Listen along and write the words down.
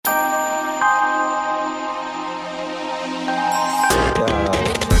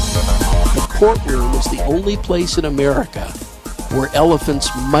courtroom is the only place in America where elephants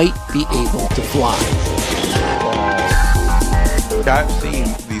might be able to fly. I've seen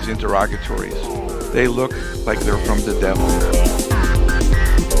these interrogatories. They look like they're from the devil.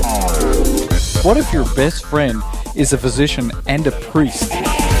 What if your best friend is a physician and a priest?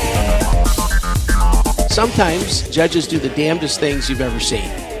 Sometimes judges do the damnedest things you've ever seen,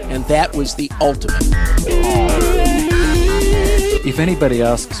 and that was the ultimate. If anybody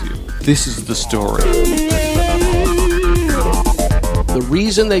asks you, this is the story. The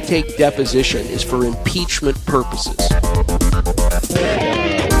reason they take deposition is for impeachment purposes.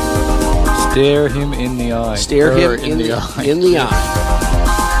 Stare him in the eye. Stare him in the eye.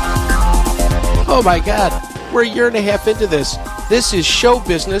 Oh my God, we're a year and a half into this. This is show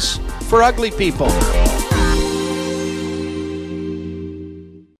business for ugly people.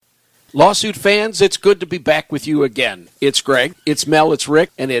 Lawsuit fans, it's good to be back with you again. It's Greg, it's Mel, it's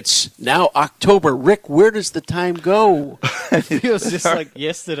Rick, and it's now October. Rick, where does the time go? It feels just like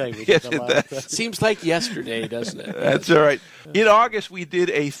yesterday. Yes, it does. Seems like yesterday, doesn't it? That's all right. In August, we did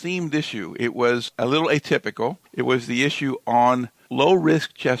a themed issue. It was a little atypical. It was the issue on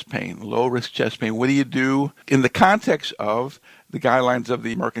low-risk chest pain. Low-risk chest pain. What do you do in the context of the guidelines of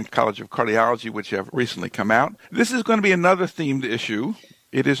the American College of Cardiology, which have recently come out? This is going to be another themed issue.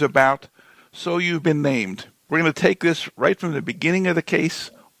 It is about So You've Been Named. We're going to take this right from the beginning of the case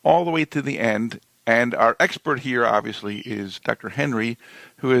all the way to the end. And our expert here, obviously, is Dr. Henry,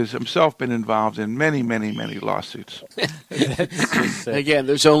 who has himself been involved in many, many, many lawsuits. Again,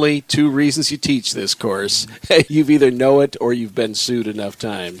 there's only two reasons you teach this course. You've either know it or you've been sued enough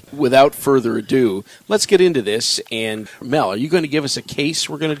times. Without further ado, let's get into this. And Mel, are you going to give us a case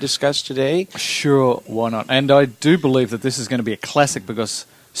we're going to discuss today? Sure, why not? And I do believe that this is going to be a classic because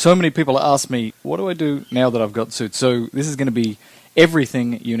so many people ask me, what do I do now that I've got sued? So this is going to be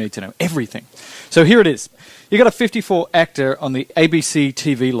everything you need to know. Everything. So here it is. You got a 54 actor on the ABC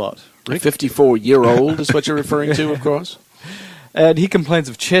TV lot. A 54-year-old is what you're referring to, of course. And he complains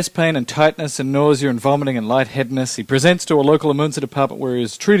of chest pain and tightness and nausea and vomiting and lightheadedness. He presents to a local emergency department where he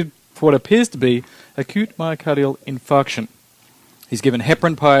is treated for what appears to be acute myocardial infarction. He's given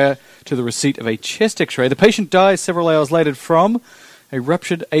heparin prior to the receipt of a chest x-ray. The patient dies several hours later from a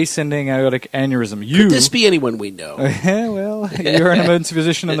ruptured ascending aortic aneurysm. Could this be anyone we know? Yeah, well, you're an emergency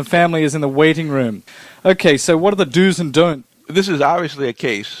physician and the family is in the waiting room. Okay, so what are the do's and don'ts? This is obviously a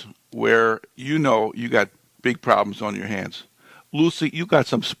case where you know you got big problems on your hands. Lucy, you got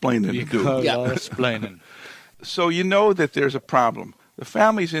some splaining to do. A lot of splaining. So you know that there's a problem. The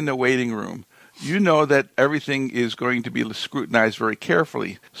family's in the waiting room. You know that everything is going to be scrutinized very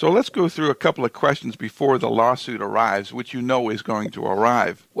carefully. So let's go through a couple of questions before the lawsuit arrives, which you know is going to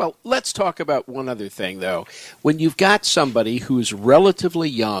arrive. Well, let's talk about one other thing, though. When you've got somebody who's relatively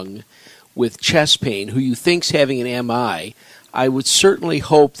young with chest pain who you think's having an MI, I would certainly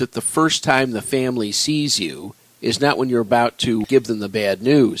hope that the first time the family sees you is not when you're about to give them the bad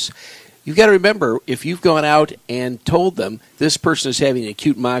news. You've got to remember, if you've gone out and told them this person is having an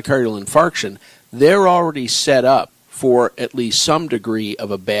acute myocardial infarction, they're already set up for at least some degree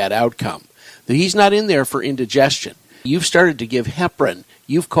of a bad outcome. He's not in there for indigestion. You've started to give heparin.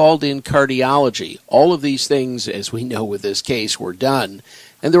 You've called in cardiology. All of these things, as we know with this case, were done.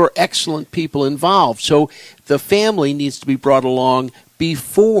 And there were excellent people involved. So the family needs to be brought along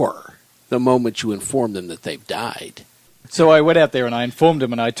before the moment you inform them that they've died. So I went out there and I informed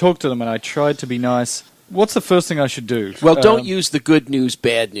them and I talked to them and I tried to be nice. What's the first thing I should do? Well, don't use the good news,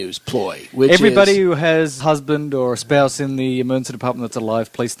 bad news ploy. Everybody who has husband or a spouse in the emergency department that's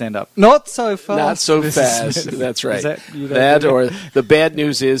alive, please stand up. Not so fast. Not so fast. That's right. That or the bad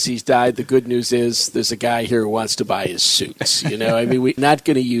news is he's died. The good news is there's a guy here who wants to buy his suits. You know, I mean, we're not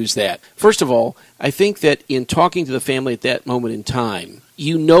going to use that. First of all, I think that in talking to the family at that moment in time,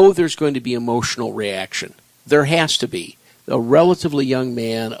 you know there's going to be emotional reaction. There has to be. A relatively young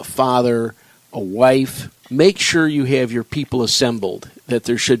man, a father, a wife, make sure you have your people assembled, that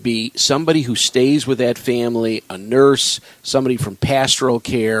there should be somebody who stays with that family, a nurse, somebody from pastoral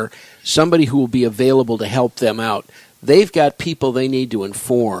care, somebody who will be available to help them out. They've got people they need to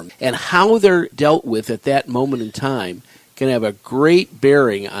inform. And how they're dealt with at that moment in time can have a great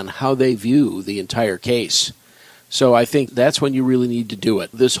bearing on how they view the entire case. So I think that's when you really need to do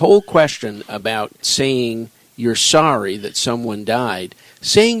it. This whole question about saying you're sorry that someone died,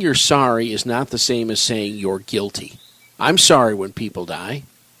 saying you're sorry is not the same as saying you're guilty. I'm sorry when people die.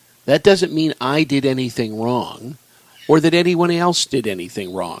 That doesn't mean I did anything wrong or that anyone else did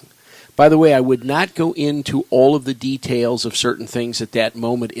anything wrong. By the way, I would not go into all of the details of certain things at that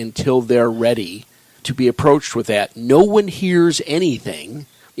moment until they're ready to be approached with that. No one hears anything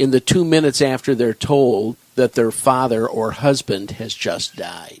in the 2 minutes after they're told that their father or husband has just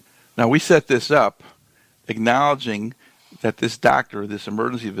died. Now, we set this up acknowledging that this doctor, this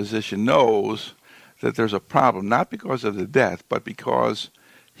emergency physician, knows that there's a problem, not because of the death, but because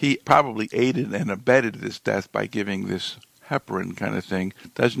he probably aided and abetted this death by giving this heparin kind of thing.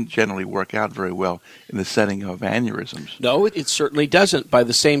 Doesn't generally work out very well in the setting of aneurysms. No, it certainly doesn't. By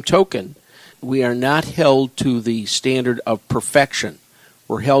the same token, we are not held to the standard of perfection.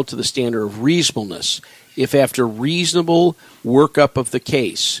 We're held to the standard of reasonableness. If after reasonable workup of the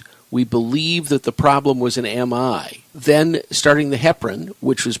case, we believe that the problem was an MI, then starting the heparin,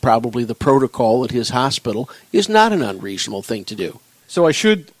 which was probably the protocol at his hospital, is not an unreasonable thing to do. So I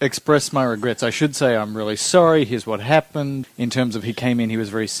should express my regrets. I should say I'm really sorry. Here's what happened. In terms of he came in, he was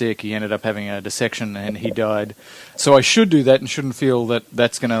very sick. He ended up having a dissection and he died. So I should do that and shouldn't feel that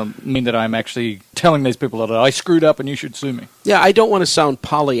that's going to mean that I'm actually telling these people that I screwed up and you should sue me. Yeah, I don't want to sound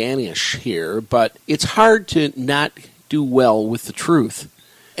Pollyannish here, but it's hard to not do well with the truth.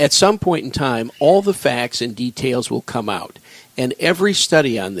 At some point in time, all the facts and details will come out. And every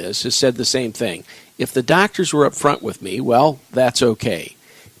study on this has said the same thing. If the doctors were up front with me, well, that's okay.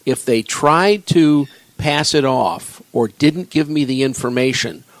 If they tried to pass it off or didn't give me the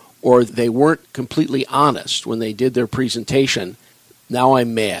information or they weren't completely honest when they did their presentation, now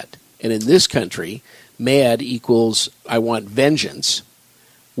I'm mad. And in this country, mad equals I want vengeance,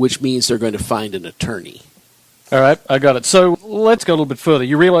 which means they're going to find an attorney. All right, I got it. So let's go a little bit further.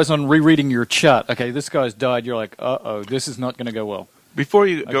 You realize on rereading your chart, okay, this guy's died. You're like, uh-oh, this is not going to go well. Before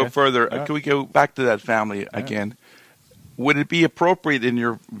you go further, can we go back to that family again? Would it be appropriate in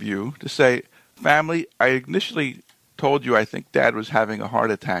your view to say, family, I initially told you I think Dad was having a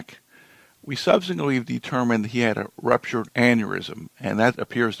heart attack. We subsequently determined he had a ruptured aneurysm, and that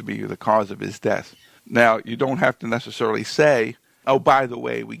appears to be the cause of his death. Now, you don't have to necessarily say, oh, by the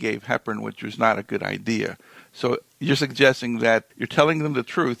way, we gave heparin, which was not a good idea. So you're suggesting that you're telling them the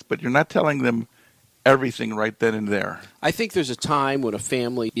truth, but you're not telling them everything right then and there. I think there's a time when a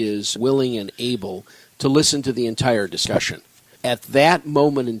family is willing and able to listen to the entire discussion. At that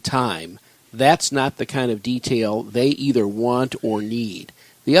moment in time, that's not the kind of detail they either want or need.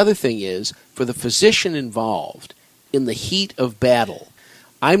 The other thing is, for the physician involved, in the heat of battle,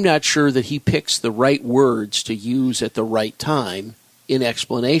 I'm not sure that he picks the right words to use at the right time in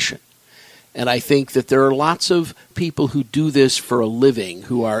explanation. And I think that there are lots of people who do this for a living,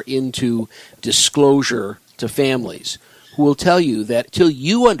 who are into disclosure to families, who will tell you that till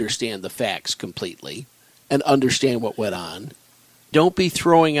you understand the facts completely and understand what went on, don't be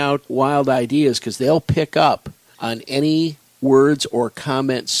throwing out wild ideas because they'll pick up on any words or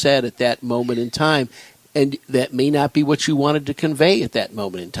comments said at that moment in time, and that may not be what you wanted to convey at that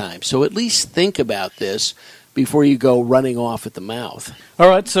moment in time. So at least think about this before you go running off at the mouth. All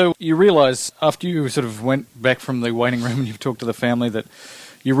right, so you realize after you sort of went back from the waiting room and you've talked to the family that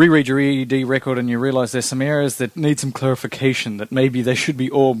you reread your EED record and you realize there's some areas that need some clarification, that maybe they should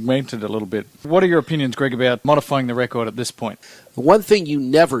be augmented a little bit. What are your opinions, Greg, about modifying the record at this point? The one thing you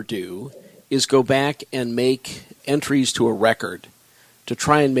never do is go back and make entries to a record to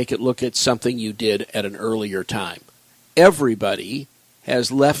try and make it look at something you did at an earlier time. Everybody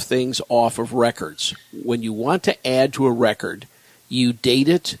has left things off of records. When you want to add to a record, you date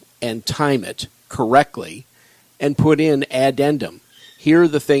it and time it correctly and put in addendum. Here are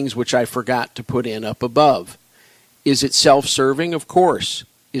the things which I forgot to put in up above. Is it self-serving? Of course.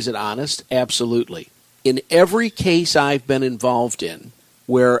 Is it honest? Absolutely. In every case I've been involved in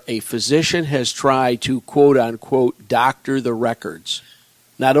where a physician has tried to quote-unquote doctor the records,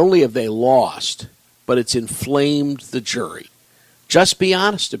 not only have they lost, but it's inflamed the jury. Just be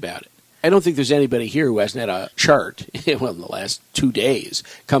honest about it. I don't think there's anybody here who hasn't had a chart in the last 2 days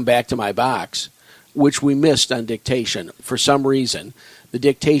come back to my box, which we missed on dictation. For some reason, the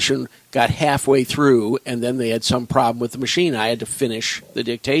dictation got halfway through, and then they had some problem with the machine. I had to finish the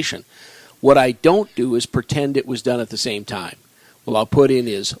dictation. What I don't do is pretend it was done at the same time. Well, I'll put in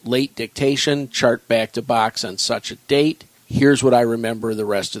is late dictation, chart back to box on such a date. Here's what I remember the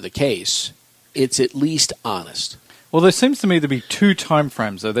rest of the case. It's at least honest. Well, there seems to me to be two time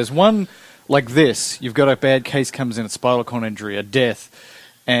frames, though. There's one like this. You've got a bad case comes in, a spinal cord injury, a death,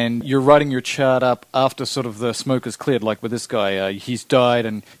 and you're writing your chart up after sort of the smoke has cleared, like with this guy. He's died,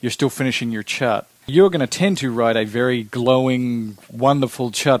 and you're still finishing your chart. You're going to tend to write a very glowing,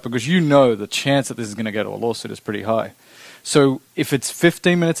 wonderful chart because you know the chance that this is going to go to a lawsuit is pretty high. So if it's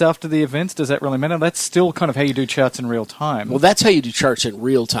 15 minutes after the events, does that really matter? That's still kind of how you do charts in real time. Well, that's how you do charts in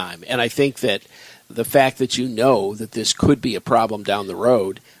real time, and I think that the fact that you know that this could be a problem down the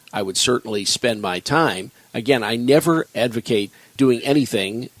road, I would certainly spend my time. Again, I never advocate doing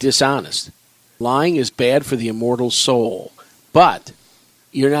anything dishonest. Lying is bad for the immortal soul, but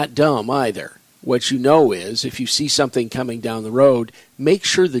you're not dumb either. What you know is, if you see something coming down the road, make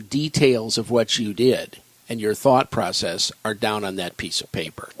sure the details of what you did and your thought process are down on that piece of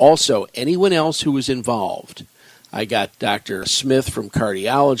paper. Also, anyone else who was involved, I got Dr. Smith from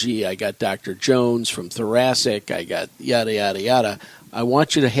cardiology, I got Dr. Jones from thoracic, I got yada, yada, yada. I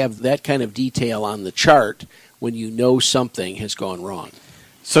want you to have that kind of detail on the chart when you know something has gone wrong.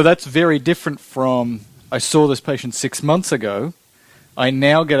 So that's very different from, I saw this patient 6 months ago, I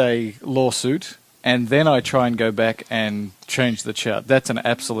now get a lawsuit, and then I try and go back and change the chart. That's an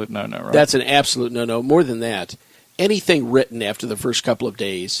absolute no-no, right? That's an absolute no-no. More than that, anything written after the first couple of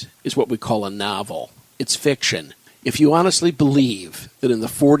days is what we call a novel. It's fiction. If you honestly believe that in the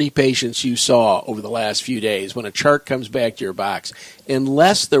 40 patients you saw over the last few days, when a chart comes back to your box,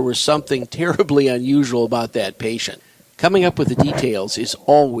 unless there was something terribly unusual about that patient, coming up with the details is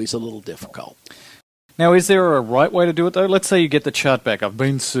always a little difficult. Now, is there a right way to do it, though? Let's say you get the chart back. I've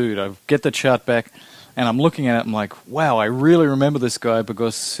been sued. I get the chart back, and I'm looking at it, I'm like, wow, I really remember this guy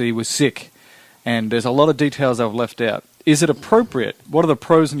because he was sick, and there's a lot of details I've left out. Is it appropriate? What are the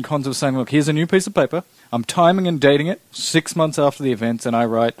pros and cons of saying, look, here's a new piece of paper, I'm timing and dating it 6 months after the events, and I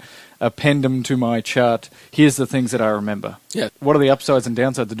write appendum to my chart, here's the things that I remember. Yeah. What are the upsides and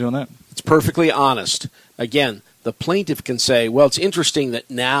downsides of doing that? It's perfectly honest. Again, the plaintiff can say, well, it's interesting that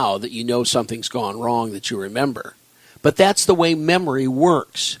now that you know something's gone wrong that you remember. But that's the way memory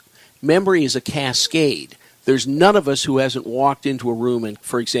works. Memory is a cascade. There's none of us who hasn't walked into a room and,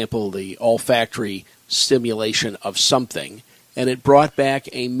 for example, the olfactory stimulation of something, and it brought back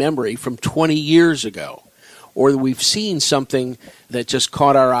a memory from 20 years ago. Or we've seen something that just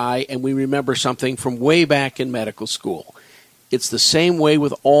caught our eye and we remember something from way back in medical school. It's the same way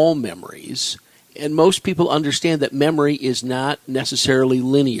with all memories, and most people understand that memory is not necessarily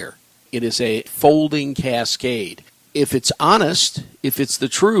linear. It is a folding cascade. If it's honest, if it's the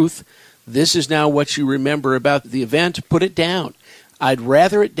truth, this is now what you remember about the event, put it down. I'd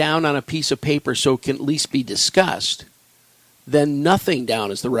rather it down on a piece of paper so it can at least be discussed than nothing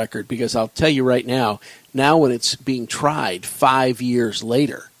down as the record, because I'll tell you right now when it's being tried 5 years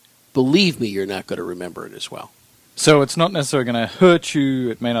later, believe me, you're not going to remember it as well. So it's not necessarily going to hurt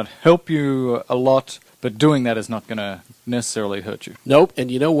you, it may not help you a lot, but doing that is not going to necessarily hurt you. Nope, and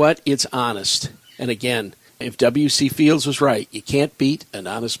you know what? It's honest. And again, if W.C. Fields was right, you can't beat an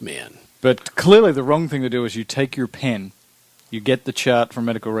honest man. But clearly the wrong thing to do is you take your pen, you get the chart from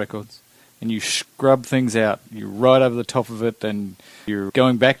medical records, and you scrub things out. You write over the top of it, and you're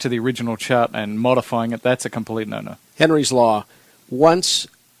going back to the original chart and modifying it. That's a complete no-no. Henry's Law, once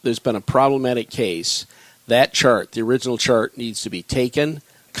there's been a problematic case, that chart, the original chart, needs to be taken,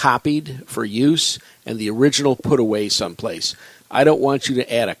 copied for use, and the original put away someplace. I don't want you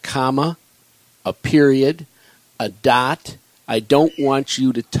to add a comma, a period, a dot. I don't want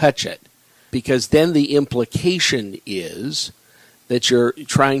you to touch it, because then the implication is that you're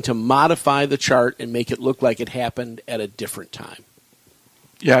trying to modify the chart and make it look like it happened at a different time.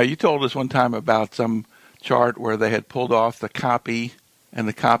 Yeah, you told us one time about some chart where they had pulled off the copy, and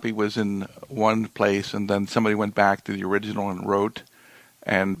the copy was in one place, and then somebody went back to the original and wrote,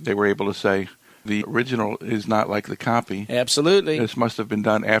 and they were able to say, the original is not like the copy. Absolutely. This must have been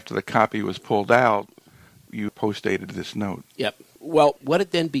done after the copy was pulled out. You postdated this note. Yep. Well, what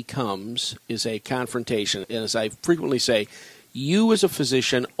it then becomes is a confrontation. And as I frequently say, you as a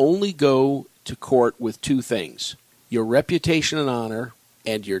physician only go to court with two things: your reputation and honor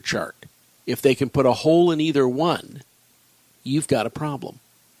and your chart. If they can put a hole in either one, you've got a problem.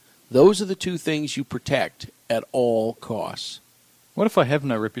 Those are the two things you protect at all costs. What if I have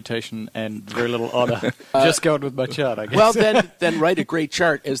no reputation and very little honor? Just going with my chart, I guess. Well, then write a great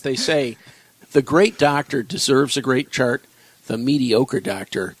chart. As they say, the great doctor deserves a great chart. The mediocre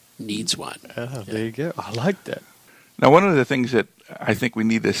doctor needs one. Oh, there you go. I like that. Now, one of the things that I think we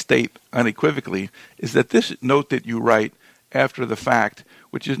need to state unequivocally is that this note that you write after the fact,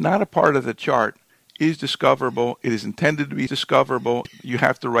 which is not a part of the chart, is discoverable. It is intended to be discoverable. You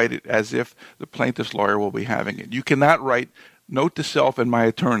have to write it as if the plaintiff's lawyer will be having it. You cannot write, note to self and my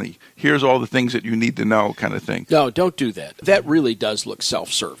attorney, here's all the things that you need to know kind of thing. No, don't do that. That really does look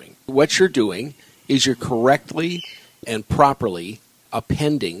self-serving. What you're doing is you're correctly and properly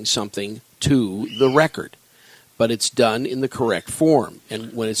appending something to the record. But it's done in the correct form.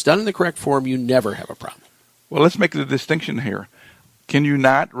 And when it's done in the correct form, you never have a problem. Well, let's make the distinction here. Can you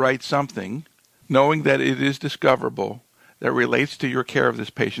not write something knowing that it is discoverable that relates to your care of this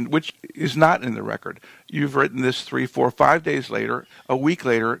patient, which is not in the record. You've written this 3, 4, 5 days later, a week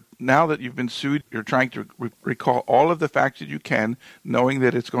later. Now that you've been sued, you're trying to recall all of the facts that you can, knowing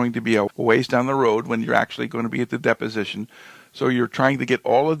that it's going to be a ways down the road when you're actually going to be at the deposition. So you're trying to get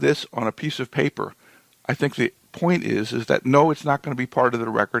all of this on a piece of paper. I think the point is that no, it's not going to be part of the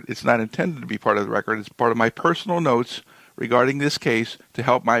record. It's not intended to be part of the record. It's part of my personal notes regarding this case to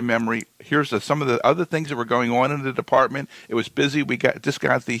help my memory. Here's some of the other things that were going on in the department. It was busy. We just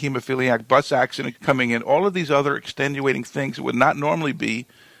got the hemophiliac bus accident coming in. All of these other extenuating things that would not normally be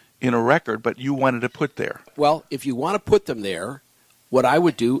in a record, but you wanted to put there. Well, if you want to put them there, what I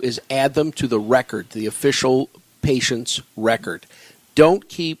would do is add them to the record, the official patient's record. Don't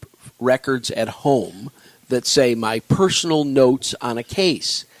keep records at home that say my personal notes on a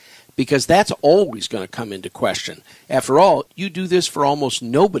case, because that's always going to come into question. After all, you do this for almost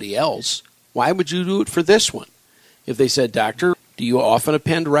nobody else. Why would you do it for this one? If they said, "Doctor, do you often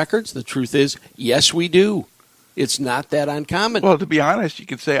append records?" The truth is, yes, we do. It's not that uncommon. Well, to be honest, you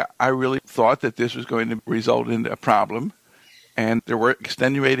could say I really thought that this was going to result in a problem, and there were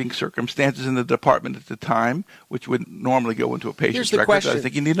extenuating circumstances in the department at the time, which would normally go into a patient's record question. that I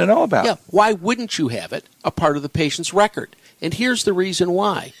think you need to know about. Yeah, why wouldn't you have it a part of the patient's record? And here's the reason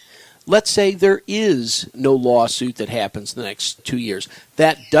why. Let's say there is no lawsuit that happens in the next 2 years.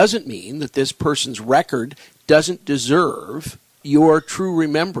 That doesn't mean that this person's record doesn't deserve your true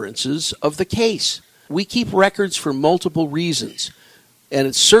remembrances of the case. We keep records for multiple reasons, and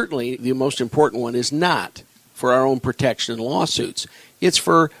it's certainly the most important one is not for our own protection in lawsuits. It's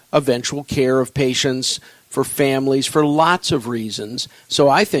for eventual care of patients, for families, for lots of reasons. So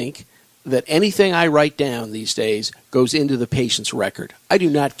I think that anything I write down these days goes into the patient's record. I do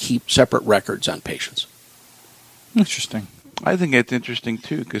not keep separate records on patients. Interesting. I think it's interesting,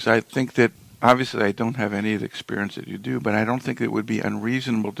 too, because I think that obviously I don't have any of the experience that you do, but I don't think it would be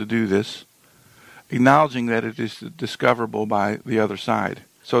unreasonable to do this, acknowledging that it is discoverable by the other side.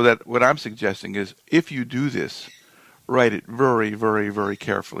 So that what I'm suggesting is if you do this, write it very, very, very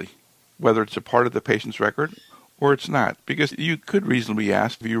carefully, whether it's a part of the patient's record or it's not. Because you could reasonably be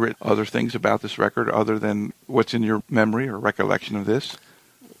asked, have you written other things about this record other than what's in your memory or recollection of this?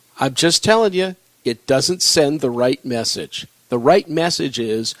 I'm just telling you, it doesn't send the right message. The right message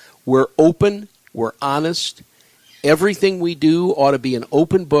is we're open, we're honest, everything we do ought to be an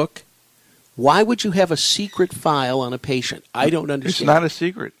open book. Why would you have a secret file on a patient? I don't understand. It's not a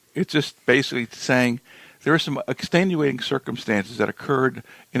secret. It's just basically saying there are some extenuating circumstances that occurred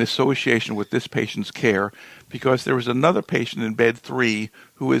in association with this patient's care because there was another patient in bed 3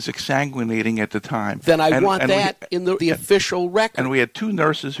 who was exsanguinating at the time. Then I want that in the official record. And we had 2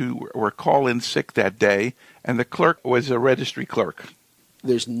 nurses who were call-in sick that day, and the clerk was a registry clerk.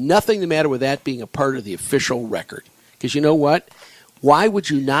 There's nothing the matter with that being a part of the official record. Because you know what? Why would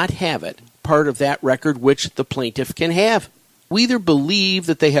you not have it part of that record which the plaintiff can have? We either believe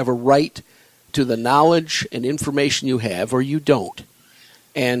that they have a right to the knowledge and information you have, or you don't.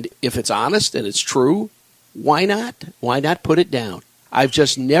 And if it's honest and it's true, why not? Why not put it down? I've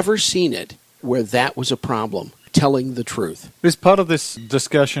just never seen it where that was a problem, telling the truth. As part of this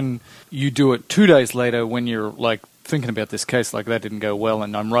discussion, you do it 2 days later when you're like thinking about this case, like that didn't go well,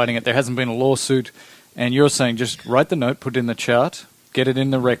 and I'm writing it. There hasn't been a lawsuit, and you're saying just write the note, put it in the chart, get it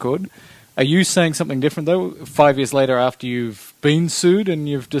in the record. Are you saying something different, though, 5 years later after you've been sued and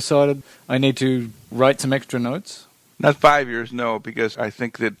you've decided I need to write some extra notes? Not 5 years, no, because I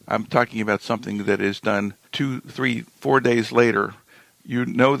think that I'm talking about something that is done 2, 3, 4 days later. You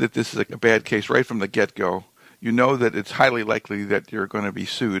know that this is a bad case right from the get-go. You know that it's highly likely that you're going to be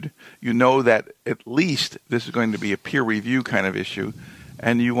sued. You know that at least this is going to be a peer review kind of issue,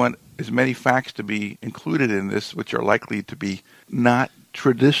 and you want as many facts to be included in this which are likely to be not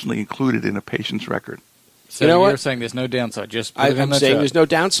traditionally included in a patient's record. So you're saying there's no downside. Just put it in the I'm saying chart. there's no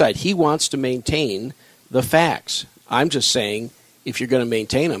downside. He wants to maintain the facts. I'm just saying if you're going to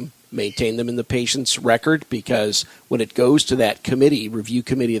maintain them in the patient's record, because when it goes to that committee, review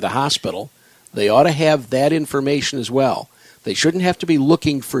committee of the hospital, they ought to have that information as well. They shouldn't have to be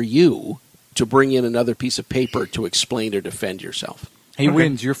looking for you to bring in another piece of paper to explain or defend yourself. He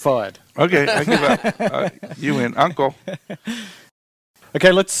wins, you're fired. Okay, I give up. You win, Uncle.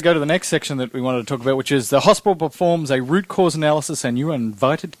 Okay, let's go to the next section that we wanted to talk about, which is the hospital performs a root cause analysis and you are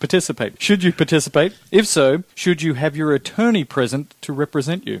invited to participate. Should you participate? If so, should you have your attorney present to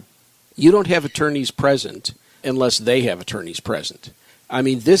represent you? You don't have attorneys present unless they have attorneys present. I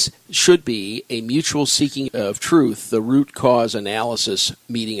mean, this should be a mutual seeking of truth, the root cause analysis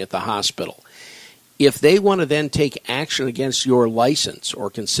meeting at the hospital. If they want to then take action against your license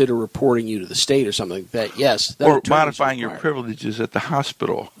or consider reporting you to the state or something like that, yes. Or modifying your privileges at the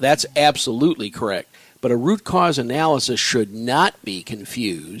hospital. That's absolutely correct. But a root cause analysis should not be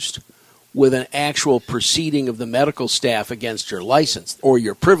confused with an actual proceeding of the medical staff against your license or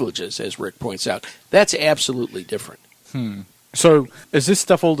your privileges, as Rick points out. That's absolutely different. So is this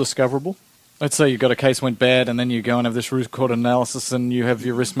stuff all discoverable? Let's say you've got a case went bad, and then you go and have this root cause analysis, and you have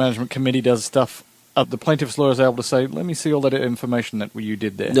your risk management committee does stuff. The plaintiff's lawyer is able to say, let me see all that information that you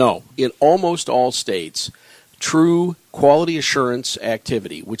did there. No. In almost all states, true quality assurance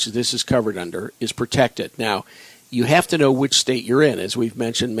activity, which this is covered under, is protected. Now, you have to know which state you're in. As we've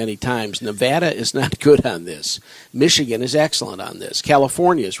mentioned many times, Nevada is not good on this. Michigan is excellent on this.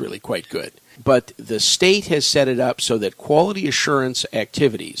 California is really quite good. But the state has set it up so that quality assurance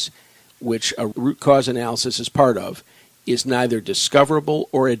activities, which a root cause analysis is part of, is neither discoverable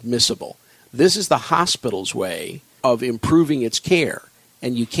or admissible. This is the hospital's way of improving its care.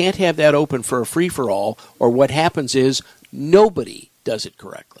 And you can't have that open for a free-for-all, or what happens is nobody does it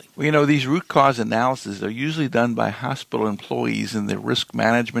correctly. Well, these root cause analyses are usually done by hospital employees in the risk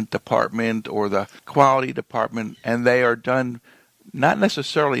management department or the quality department, and they are done not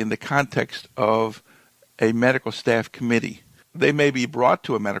necessarily in the context of a medical staff committee. They may be brought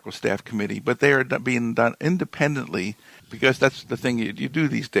to a medical staff committee, but they are being done independently, because that's the thing you do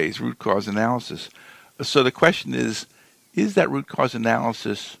these days, root cause analysis. So the question is that root cause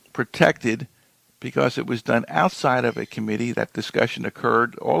analysis protected because it was done outside of a committee? That discussion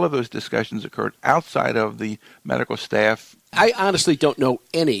occurred, all of those discussions occurred outside of the medical staff. I honestly don't know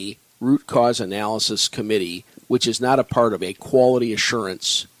any root cause analysis committee which is not a part of a quality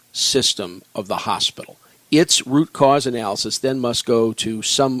assurance system of the hospital. Its root cause analysis then must go to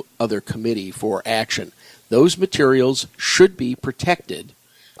some other committee for action. Those materials should be protected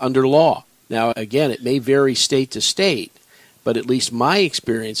under law. Now, again, it may vary state to state, but at least my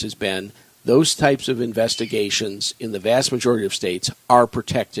experience has been those types of investigations in the vast majority of states are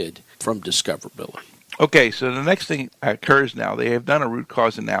protected from discoverability. Okay, so the next thing occurs now. They have done a root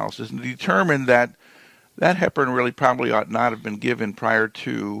cause analysis and determined that heparin really probably ought not have been given prior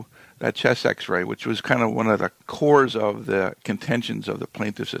to that chest x-ray, which was kind of one of the cores of the contentions of the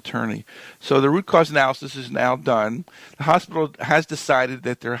plaintiff's attorney. So the root cause analysis is now done. The hospital has decided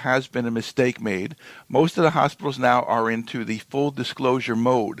that there has been a mistake made. Most of the hospitals now are into the full disclosure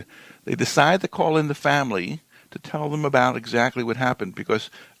mode. They decide to call in the family to tell them about exactly what happened, because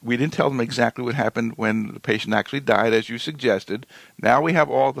we didn't tell them exactly what happened when the patient actually died, as you suggested. Now we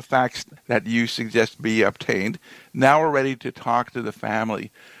have all the facts that you suggest be obtained. Now we're ready to talk to the family.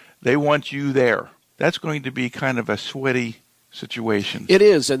 They want you there. That's going to be kind of a sweaty situation. It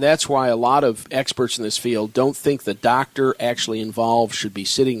is, and that's why a lot of experts in this field don't think the doctor actually involved should be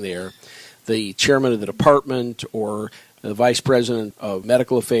sitting there. The chairman of the department or the vice president of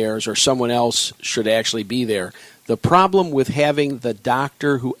medical affairs or someone else should actually be there. The problem with having the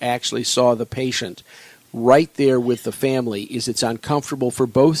doctor who actually saw the patient right there with the family is it's uncomfortable for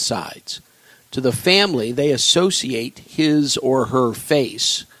both sides. To the family, they associate his or her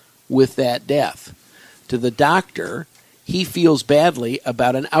face with that death. To the doctor, he feels badly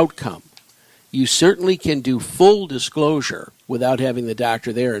about an outcome. You certainly can do full disclosure without having the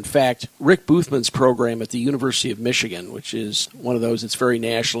doctor there. In fact, Rick Boothman's program at the University of Michigan, which is one of those that's very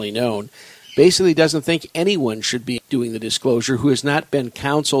nationally known, basically doesn't think anyone should be doing the disclosure who has not been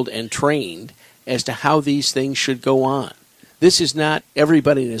counseled and trained as to how these things should go on. This is not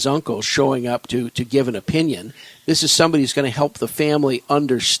everybody and his uncle showing up to give an opinion. This is somebody who's going to help the family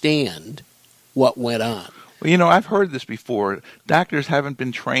understand what went on. Well, I've heard this before. Doctors haven't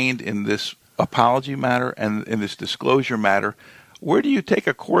been trained in this apology matter and in this disclosure matter. Where do you take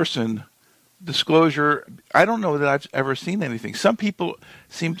a course in disclosure? I don't know that I've ever seen anything. Some people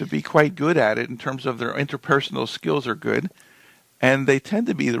seem to be quite good at it in terms of their interpersonal skills are good. And they tend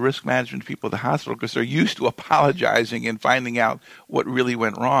to be the risk management people at the hospital because they're used to apologizing and finding out what really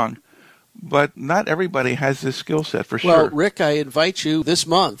went wrong. But not everybody has this skill set for sure. Well, Rick, I invite you this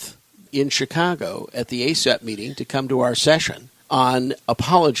month in Chicago at the ASEP meeting to come to our session on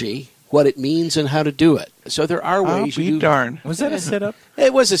apology, what it means and how to do it. So there are ways you darn. Was that a setup?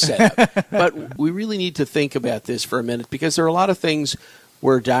 It was a setup. But we really need to think about this for a minute because there are a lot of things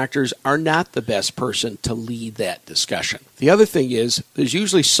where doctors are not the best person to lead that discussion. The other thing is there's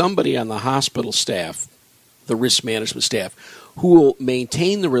usually somebody on the hospital staff, the risk management staff, who will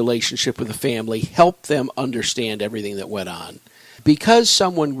maintain the relationship with the family, help them understand everything that went on. Because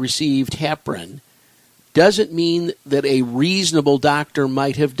someone received heparin doesn't mean that a reasonable doctor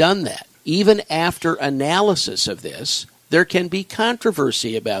might have done that. Even after analysis of this, there can be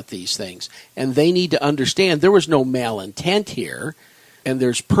controversy about these things. And they need to understand there was no malintent here, and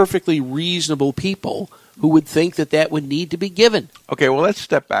there's perfectly reasonable people who would think that that would need to be given. Okay, well, let's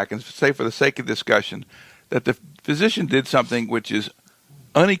step back and say, for the sake of discussion, that the physician did something which is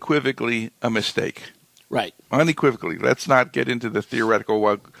unequivocally a mistake. Right. Unequivocally. Let's not get into the theoretical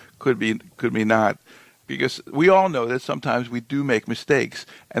what could be not, because we all know that sometimes we do make mistakes,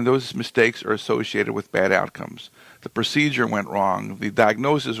 and those mistakes are associated with bad outcomes. The procedure went wrong, the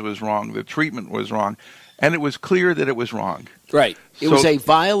diagnosis was wrong, the treatment was wrong, and it was clear that it was wrong. Right. It was a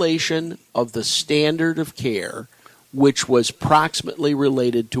violation of the standard of care, which was proximately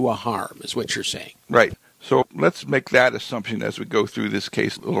related to a harm, is what you're saying. Right. So let's make that assumption as we go through this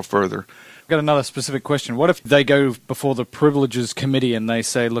case a little further. I've got another specific question. What if they go before the Privileges Committee and they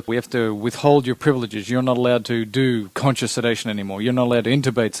say, look, we have to withhold your privileges. You're not allowed to do conscious sedation anymore. You're not allowed to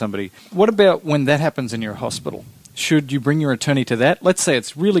intubate somebody. What about when that happens in your hospital? Should you bring your attorney to that? Let's say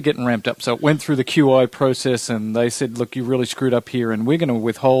it's really getting ramped up. So it went through the QI process and they said, look, you really screwed up here and we're going to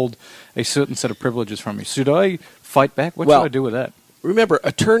withhold a certain set of privileges from you. Should I fight back? What should I do with that? Remember,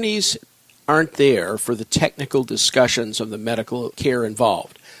 attorneys aren't there for the technical discussions of the medical care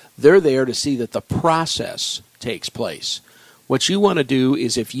involved. They're there to see that the process takes place. What you want to do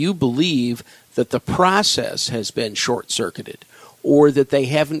is, if you believe that the process has been short-circuited or that they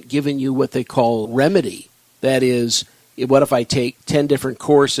haven't given you what they call remedy, that is, what if I take 10 different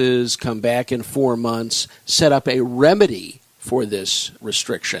courses, come back in 4 months, set up a remedy for this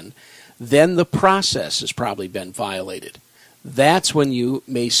restriction, then the process has probably been violated. That's when you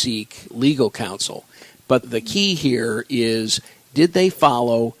may seek legal counsel. But the key here is, did they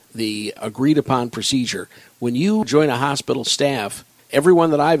follow the agreed-upon procedure? When you join a hospital staff,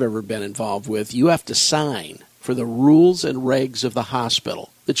 everyone that I've ever been involved with, you have to sign for the rules and regs of the hospital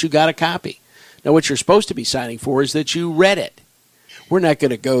that you got a copy. Now, what you're supposed to be signing for is that you read it. We're not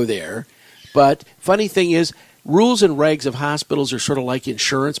going to go there. But funny thing is, rules and regs of hospitals are sort of like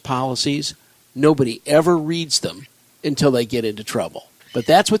insurance policies. Nobody ever reads them until they get into trouble. But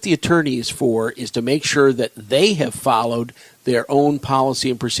that's what the attorney is for, is to make sure that they have followed their own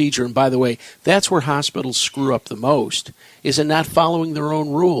policy and procedure. And by the way, that's where hospitals screw up the most, is in not following their own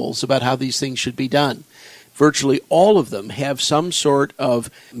rules about how these things should be done. Virtually all of them have some sort of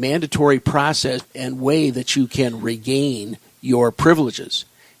mandatory process and way that you can regain your privileges.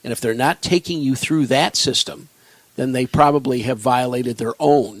 And if they're not taking you through that system, then they probably have violated their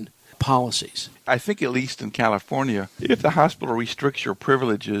own policies. I think, at least in California, if the hospital restricts your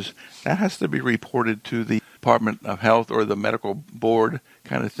privileges, that has to be reported to the Department of Health or the medical board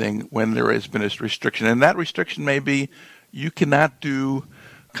kind of thing when there has been a restriction. And that restriction may be you cannot do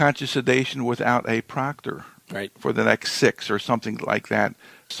conscious sedation without a proctor, right, for the next 6 or something like that,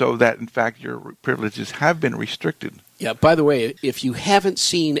 so that, in fact, your privileges have been restricted. Yeah, by the way, if you haven't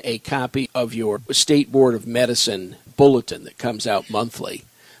seen a copy of your State Board of Medicine bulletin that comes out monthly,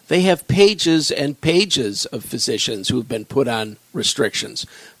 they have pages and pages of physicians who have been put on restrictions,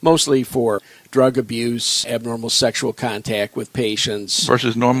 mostly for drug abuse, abnormal sexual contact with patients.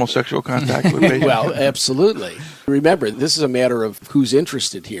 Versus normal sexual contact with patients? Well, absolutely. Remember, this is a matter of who's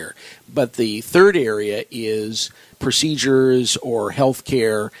interested here. But the third area is procedures or health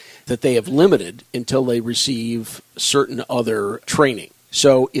care that they have limited until they receive certain other training.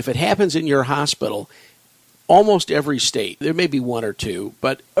 So if it happens in your hospital, almost every state, there may be one or two,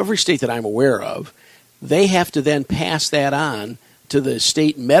 but every state that I'm aware of, they have to then pass that on to the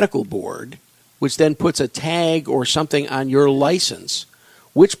state medical board, which then puts a tag or something on your license,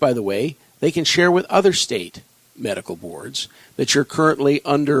 which, by the way, they can share with other state medical boards that you're currently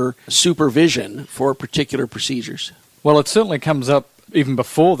under supervision for particular procedures. Well, it certainly comes up even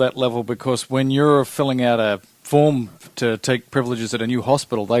before that level, because when you're filling out a form to take privileges at a new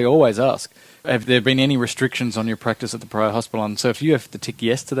hospital, they always ask, have there been any restrictions on your practice at the prior hospital? And so if you have to tick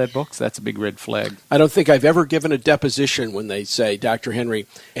yes to that box, that's a big red flag. I don't think I've ever given a deposition when they say, Dr. Henry,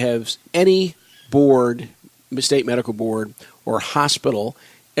 has any board, state medical board, or hospital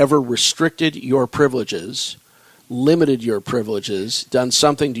ever restricted your privileges, limited your privileges, done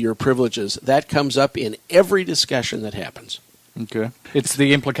something to your privileges? That comes up in every discussion that happens. Okay. It's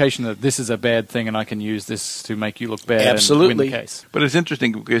the implication that this is a bad thing and I can use this to make you look bad. Absolutely. And win the case. But it's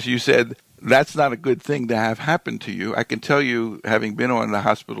interesting because you said that's not a good thing to have happen to you. I can tell you, having been on the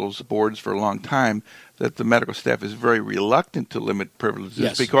hospital's boards for a long time, that the medical staff is very reluctant to limit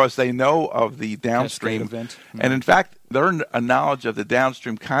privileges because they know of the downstream event. And in fact, their knowledge of the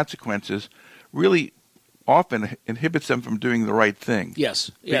downstream consequences really often inhibits them from doing the right thing.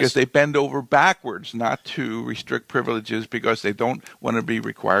 Yes. Because they bend over backwards not to restrict privileges because they don't want to be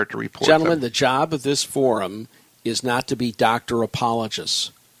required to report Gentlemen, them. the job of this forum is not to be doctor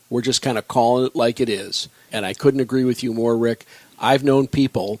apologists. We're just kind of calling it like it is. And I couldn't agree with you more, Rick. I've known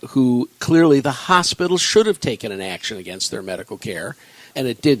people who clearly the hospital should have taken an action against their medical care, and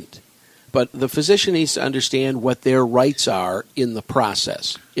it didn't. But the physician needs to understand what their rights are in the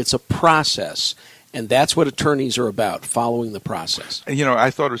process. It's a process, and that's what attorneys are about, following the process. And, I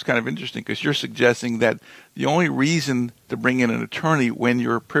thought it was kind of interesting because you're suggesting that the only reason to bring in an attorney when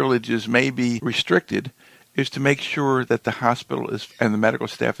your privileges may be restricted is to make sure that the hospital and the medical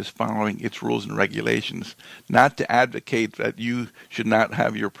staff is following its rules and regulations, not to advocate that you should not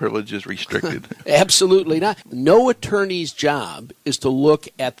have your privileges restricted. Absolutely not. No attorney's job is to look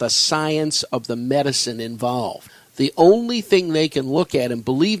at the science of the medicine involved. The only thing they can look at, and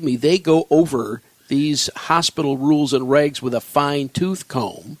believe me, they go over these hospital rules and regs with a fine-tooth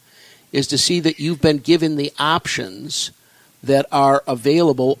comb, is to see that you've been given the options that are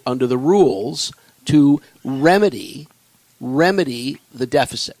available under the rules to remedy the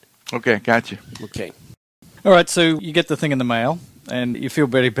deficit. Okay, gotcha. Okay. All right, so you get the thing in the mail, and you feel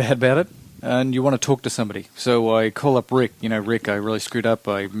very bad about it, and you want to talk to somebody. So I call up Rick. Rick, I really screwed up.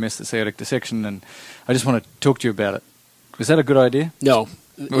 I missed the aortic dissection, and I just want to talk to you about it. Was that a good idea? No.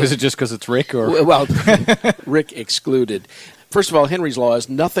 Or was it just because it's Rick? Or Well, Rick excluded. First of all, Henry's Law is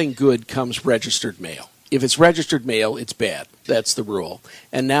nothing good comes registered mail. If it's registered mail, it's bad. That's the rule.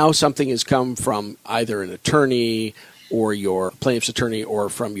 And now something has come from either an attorney or your plaintiff's attorney or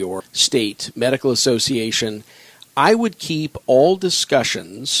from your state medical association. I would keep all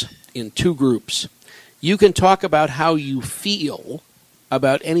discussions in two groups. You can talk about how you feel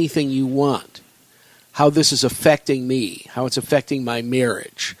about anything you want, how this is affecting me, how it's affecting my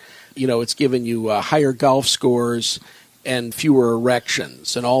marriage. It's given you higher golf scores and fewer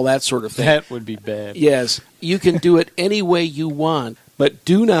erections and all that sort of thing. That would be bad. Yes. You can do it any way you want, but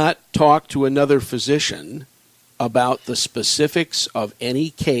do not talk to another physician about the specifics of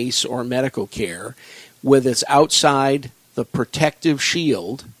any case or medical care when it's outside the protective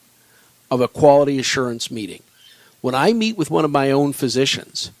shield of a quality assurance meeting. When I meet with one of my own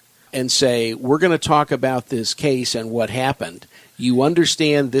physicians and say, we're going to talk about this case and what happened, you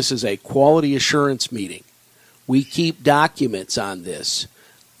understand this is a quality assurance meeting. We keep documents on this.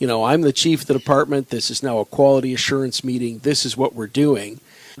 I'm the chief of the department. This is now a quality assurance meeting. This is what we're doing.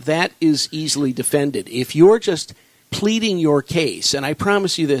 That is easily defended. If you're just pleading your case, and I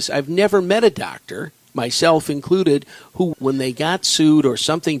promise you this, I've never met a doctor, myself included, who, when they got sued or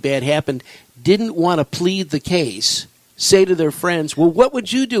something bad happened, didn't want to plead the case, say to their friends, well, what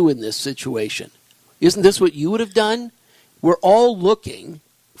would you do in this situation? Isn't this what you would have done? We're all looking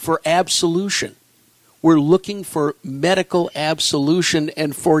for absolution. We're looking for medical absolution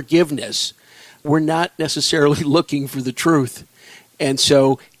and forgiveness. We're not necessarily looking for the truth. And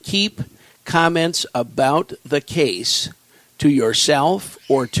so keep comments about the case to yourself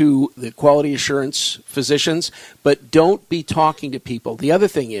or to the quality assurance physicians, but don't be talking to people. The other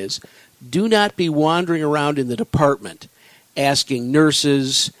thing is, do not be wandering around in the department asking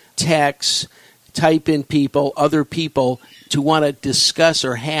nurses, techs, type-in people, other people to want to discuss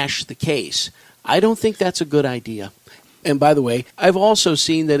or hash the case. I don't think that's a good idea. And by the way, I've also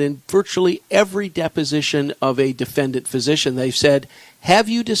seen that in virtually every deposition of a defendant physician, they've said, have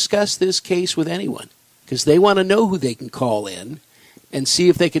you discussed this case with anyone? Because they want to know who they can call in and see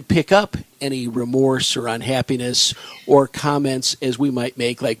if they could pick up any remorse or unhappiness or comments as we might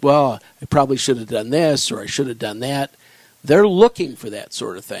make, like, well, I probably should have done this or I should have done that. They're looking for that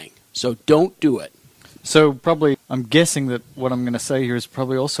sort of thing. So don't do it. So probably, I'm guessing that what I'm going to say here is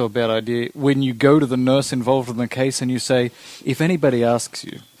probably also a bad idea. When you go to the nurse involved in the case and you say, if anybody asks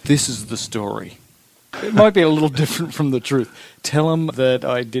you, this is the story. It might be a little different from the truth. Tell them that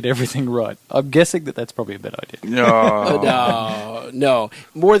I did everything right. I'm guessing that that's probably a bad idea. No.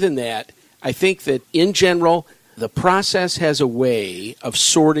 More than that, I think that in general, the process has a way of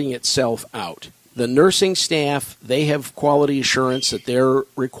sorting itself out. The nursing staff, they have quality assurance that they're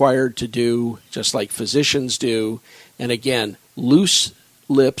required to do, just like physicians do. And again, loose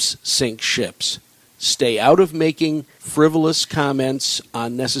lips sink ships. Stay out of making frivolous comments,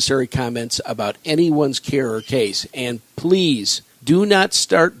 unnecessary comments about anyone's care or case. And please, do not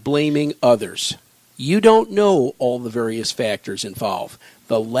start blaming others. You don't know all the various factors involved.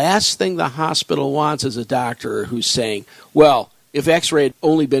 The last thing the hospital wants is a doctor who's saying, well, if X-ray had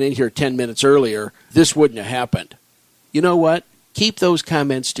only been in here 10 minutes earlier, this wouldn't have happened. You know what? Keep those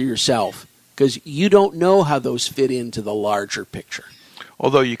comments to yourself because you don't know how those fit into the larger picture.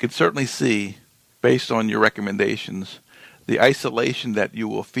 Although you can certainly see, based on your recommendations, the isolation that you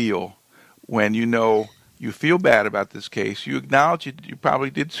will feel when you know you feel bad about this case. You acknowledge you probably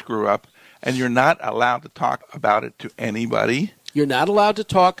did screw up, And you're not allowed to talk about it to anybody. You're not allowed to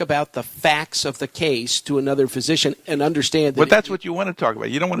talk about the facts of the case to another physician and understand that. But that's what you want to talk about.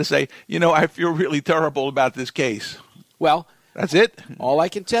 You don't want to say, I feel really terrible about this case. Well, that's it. All I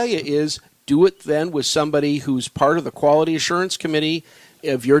can tell you is do it then with somebody who's part of the quality assurance committee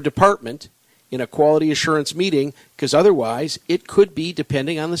of your department in a quality assurance meeting, because otherwise it could be,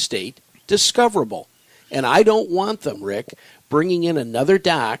 depending on the state, discoverable. And I don't want them, Rick, bringing in another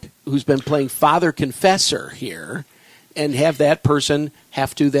doc who's been playing father confessor here and have that person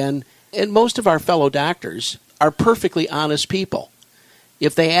have to then, and most of our fellow doctors are perfectly honest people.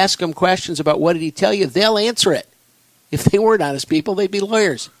 If they ask them questions about what did he tell you, they'll answer it. If they weren't honest people, they'd be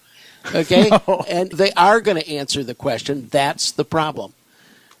lawyers. Okay? No. And they are going to answer the question. That's the problem.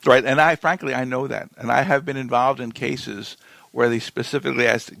 Right. And I know that. And I have been involved in cases where they specifically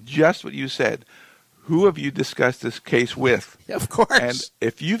asked just what you said. Who have you discussed this case with? Of course. And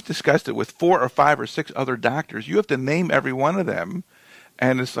if you've discussed it with 4 or 5 or 6 other doctors, you have to name every one of them.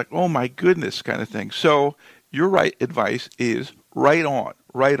 And it's like, oh, my goodness, kind of thing. So your right advice is right on,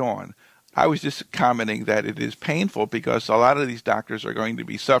 right on. I was just commenting that it is painful because a lot of these doctors are going to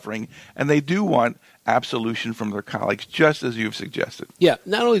be suffering, and they do want absolution from their colleagues, just as you've suggested. Yeah,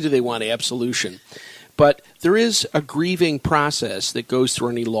 not only do they want absolution, but there is a grieving process that goes through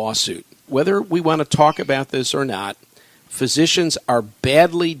any lawsuit. Whether we want to talk about this or not, physicians are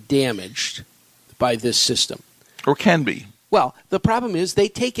badly damaged by this system. Or can be. Well, the problem is they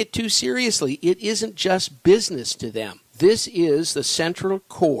take it too seriously. It isn't just business to them. This is the central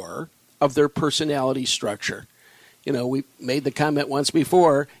core of their personality structure. We made the comment once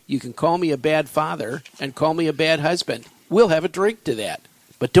before, you can call me a bad father and call me a bad husband. We'll have a drink to that.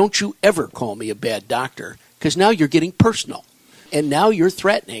 But don't you ever call me a bad doctor, because now you're getting personal. And now you're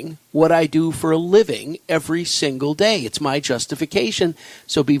threatening what I do for a living every single day. It's my justification.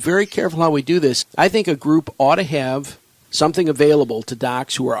 So be very careful how we do this. I think a group ought to have something available to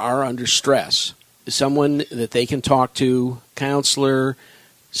docs who are under stress. Someone that they can talk to, counselor,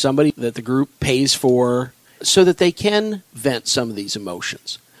 somebody that the group pays for, so that they can vent some of these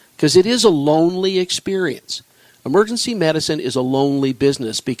emotions. Because it is a lonely experience. Emergency medicine is a lonely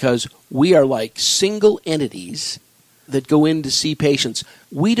business because we are like single entities that go in to see patients.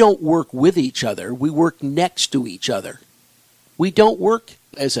 We don't work with each other. We work next to each other. We don't work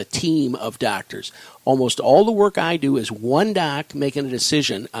as a team of doctors. Almost all the work I do is one doc making a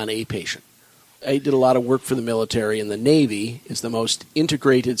decision on a patient. I did a lot of work for the military, and the Navy is the most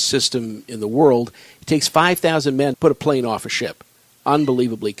integrated system in the world. It takes 5,000 men to put a plane off a ship.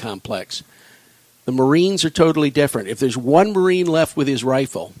 Unbelievably complex. The Marines are totally different. If there's one Marine left with his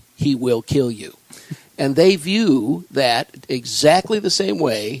rifle, he will kill you. And they view that exactly the same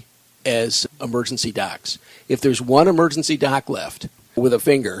way as emergency docs. If there's one emergency doc left with a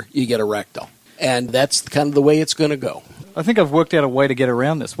finger, you get a rectal. And that's kind of the way it's going to go. I think I've worked out a way to get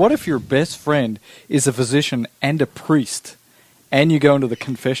around this. What if your best friend is a physician and a priest, and you go into the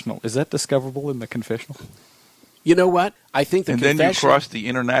confessional? Is that discoverable in the confessional? You know what? I think the confessional... then you cross the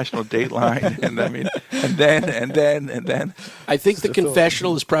international date line, and then... I think the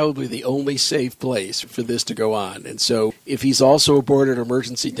confessional is probably the only safe place for this to go on. And so if he's also aboard an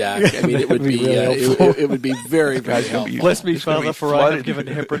emergency doc, I mean, it would be it would be very, very helpful. Bless me, Father, for I have given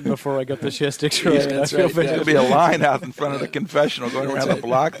heparin before I got the chest X-ray. Yeah, that's right. There'll be a line out in front of the confessional going around the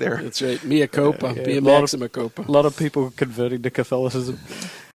block there. That's right. Mea culpa. Mea maxima culpa. A lot of people converting to Catholicism.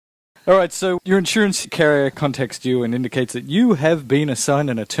 All right, so your insurance carrier contacts you and indicates that you have been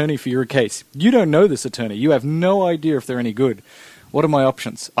assigned an attorney for your case. You don't know this attorney. You have no idea if they're any good. What are my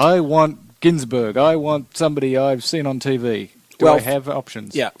options? I want Ginsburg. I want somebody I've seen on TV. Do I have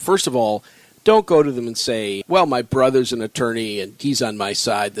options? Yeah, first of all, don't go to them and say, well, my brother's an attorney and he's on my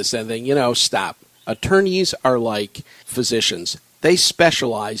side, this and that thing. Stop. Attorneys are like physicians. They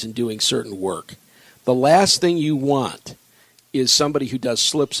specialize in doing certain work. The last thing you want is somebody who does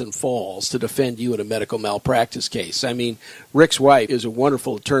slips and falls to defend you in a medical malpractice case. I mean, Rick's wife is a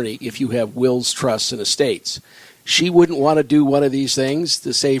wonderful attorney if you have wills, trusts, and estates. She wouldn't want to do one of these things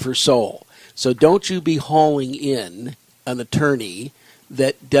to save her soul. So don't you be hauling in an attorney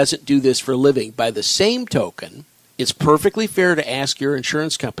that doesn't do this for a living. By the same token, it's perfectly fair to ask your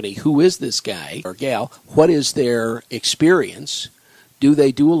insurance company, who is this guy or gal? What is their experience? Do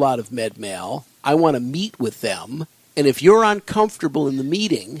they do a lot of med mal? I want to meet with them. And if you're uncomfortable in the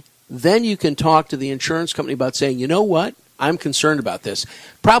meeting, then you can talk to the insurance company about saying, you know what, I'm concerned about this.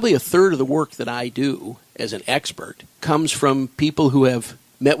 Probably a third of the work that I do as an expert comes from people who have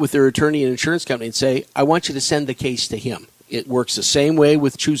met with their attorney and insurance company and say, I want you to send the case to him. It works the same way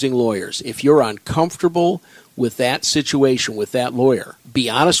with choosing lawyers. If you're uncomfortable with that situation, with that lawyer. Be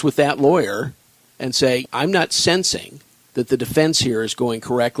honest with that lawyer and say, I'm not sensing that the defense here is going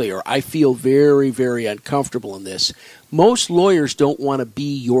correctly, or I feel very, very uncomfortable in this. Most lawyers don't want to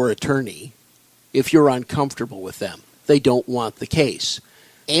be your attorney if you're uncomfortable with them. They don't want the case.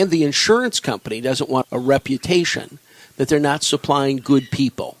 And the insurance company doesn't want a reputation that they're not supplying good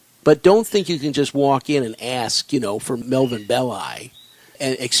people. But don't think you can just walk in and ask, for Melvin Belli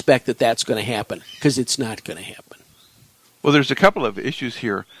and expect that that's going to happen, because it's not going to happen. Well, there's a couple of issues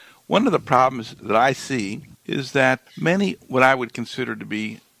here. One of the problems that I see is that many what I would consider to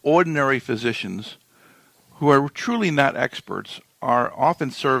be ordinary physicians who are truly not experts are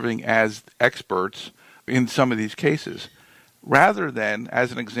often serving as experts in some of these cases. Rather than,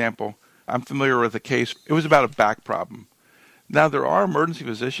 as an example, I'm familiar with a case, it was about a back problem. Now, there are emergency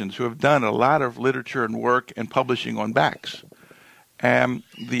physicians who have done a lot of literature and work and publishing on backs. And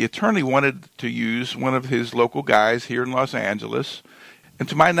the attorney wanted to use one of his local guys here in Los Angeles. And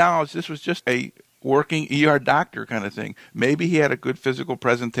to my knowledge, this was just a working ER doctor kind of thing. Maybe he had a good physical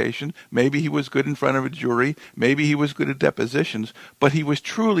presentation. Maybe he was good in front of a jury. Maybe he was good at depositions. But he was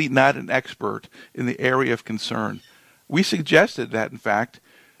truly not an expert in the area of concern. We suggested that, in fact,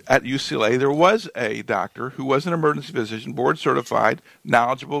 at UCLA, there was a doctor who was an emergency physician, board certified,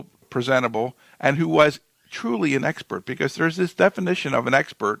 knowledgeable, presentable, and who was truly an expert, because there's this definition of an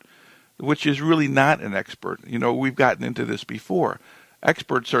expert which is really not an expert. We've gotten into this before.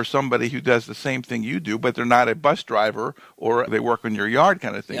 Experts are somebody who does the same thing you do, but they're not a bus driver or they work in your yard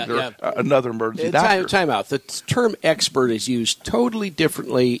kind of thing. They're another emergency doctor. Time out. The term expert is used totally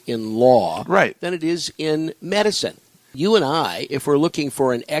differently in law than it is in medicine. You and I, if we're looking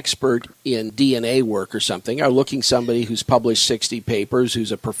for an expert in DNA work or something, are looking somebody who's published 60 papers,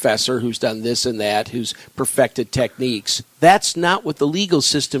 who's a professor, who's done this and that, who's perfected techniques. That's not what the legal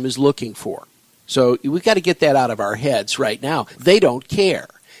system is looking for. So we've got to get that out of our heads right now. They don't care.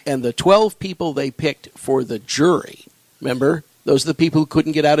 And the 12 people they picked for the jury, remember, those are the people who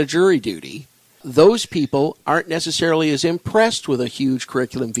couldn't get out of jury duty. Those people aren't necessarily as impressed with a huge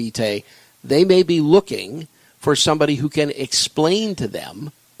curriculum vitae. They may be looking for somebody who can explain to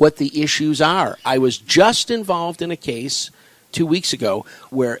them what the issues are. I was just involved in a case 2 weeks ago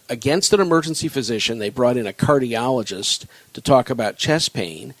where, against an emergency physician, they brought in a cardiologist to talk about chest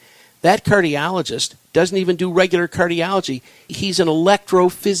pain. That cardiologist doesn't even do regular cardiology. He's an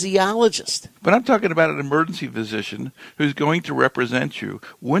electrophysiologist. But I'm talking about an emergency physician who's going to represent you.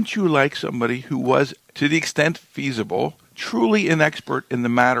 Wouldn't you like somebody who was, to the extent feasible, truly an expert in the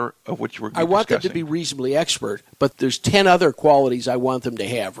matter of which we're discussing? I want them to be reasonably expert, but there's 10 other qualities I want them to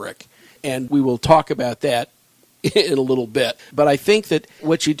have, Rick. And we will talk about that in a little bit. But I think that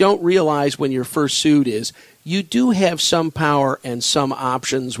what you don't realize when you're first sued is you do have some power and some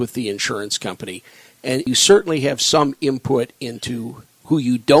options with the insurance company. And you certainly have some input into who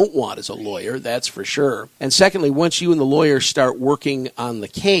you don't want as a lawyer, that's for sure. And secondly, once you and the lawyer start working on the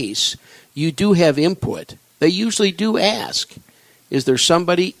case, you do have input. They usually do ask, is there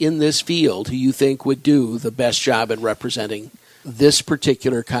somebody in this field who you think would do the best job in representing this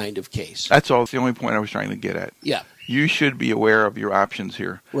particular kind of case? That's all. It's the only point I was trying to get at. Yeah. You should be aware of your options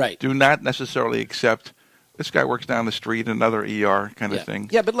here. Right. Do not necessarily accept this guy works down the street, another ER kind of thing.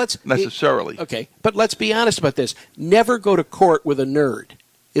 Yeah, but let's... Necessarily. Okay, but let's be honest about this. Never go to court with a nerd.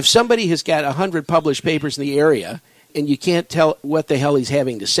 If somebody has got 100 published papers in the area and you can't tell what the hell he's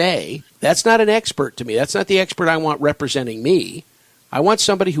having to say, that's not an expert to me. That's not the expert I want representing me. I want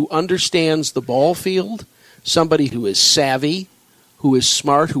somebody who understands the ball field, somebody who is savvy, who is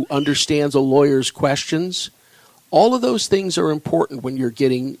smart, who understands a lawyer's questions. All of those things are important when you're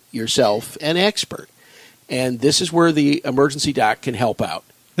getting yourself an expert. And this is where the emergency doc can help out.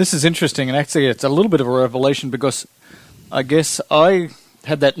 This is interesting, and actually it's a little bit of a revelation because I guess I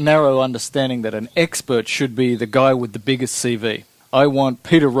had that narrow understanding that an expert should be the guy with the biggest CV. I want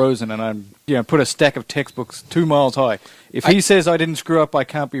Peter Rosen, and I'm put a stack of textbooks 2 miles high. If he says I didn't screw up, I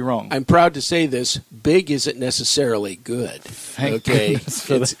can't be wrong. I'm proud to say this: big isn't necessarily good. Thank goodness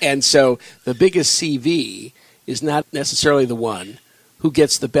for that. And so the biggest CV is not necessarily the one who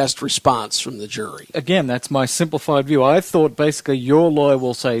gets the best response from the jury. Again, that's my simplified view. I thought basically your lawyer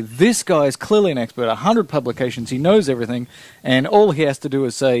will say, this guy is clearly an expert, 100 publications, he knows everything, and all he has to do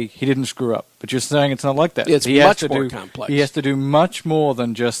is say he didn't screw up. But you're saying it's not like that. It's much more complex. He has to do much more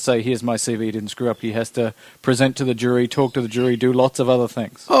than just say, here's my CV, he didn't screw up. He has to present to the jury, talk to the jury, do lots of other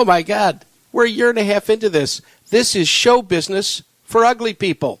things. Oh, my God. We're a year and a half into this. This is show business for ugly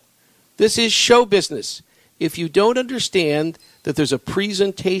people. This is show business. If you don't understand that there's a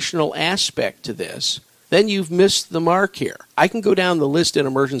presentational aspect to this, then you've missed the mark here. I can go down the list in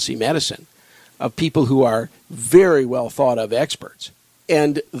emergency medicine of people who are very well thought of experts.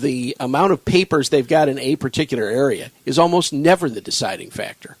 And the amount of papers they've got in a particular area is almost never the deciding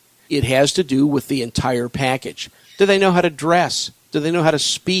factor. It has to do with the entire package. Do they know how to dress? Do they know how to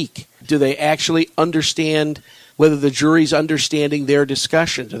speak? Do they actually understand whether the jury's understanding their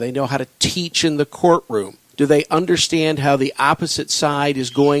discussion? Do they know how to teach in the courtroom? Do they understand how the opposite side is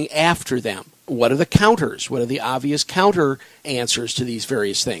going after them? What are the counters? What are the obvious counter answers to these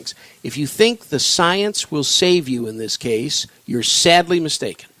various things? If you think the science will save you in this case, you're sadly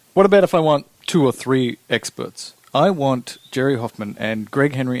mistaken. What about if I want 2 or 3 experts? I want Jerry Hoffman and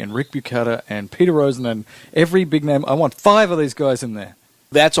Greg Henry and Rick Bucata and Peter Rosen and every big name. I want 5 of these guys in there.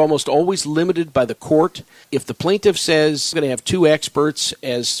 That's almost always limited by the court. If the plaintiff says we're going to have 2 experts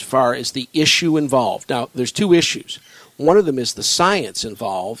as far as the issue involved. Now, there's 2 issues. One of them is the science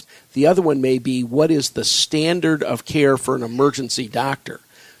involved. The other one may be what is the standard of care for an emergency doctor.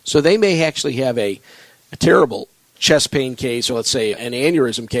 So they may actually have a terrible chest pain case, or let's say an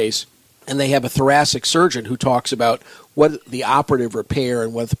aneurysm case, and they have a thoracic surgeon who talks about what the operative repair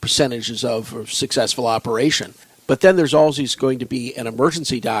and what the percentages of a successful operation. But then there's always going to be an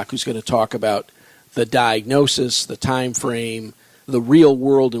emergency doc who's going to talk about the diagnosis, the time frame, the real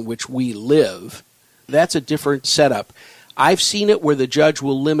world in which we live. That's a different setup. I've seen it where the judge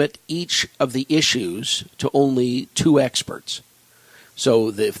will limit each of the issues to only 2 experts. So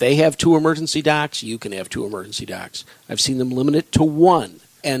if they have 2 emergency docs, you can have 2 emergency docs. I've seen them limit it to 1.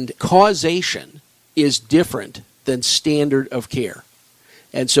 And causation is different than standard of care.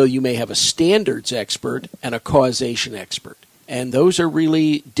 And so you may have a standards expert and a causation expert. And those are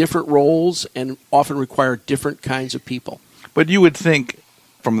really different roles and often require different kinds of people. But you would think,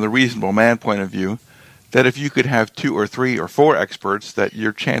 from the reasonable man point of view, that if you could have 2 or 3 or 4 experts, that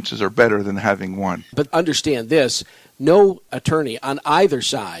your chances are better than having 1. But understand this, no attorney on either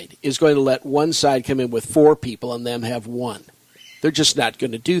side is going to let one side come in with 4 people and them have 1. They're just not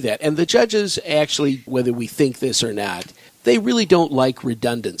going to do that. And the judges actually, whether we think this or not, they really don't like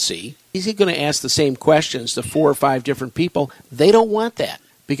redundancy. Is he going to ask the same questions to 4 or 5 different people? They don't want that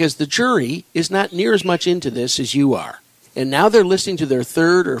because the jury is not near as much into this as you are. And now they're listening to their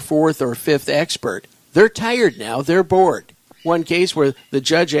 3rd or 4th or 5th expert. They're tired now. They're bored. One case where the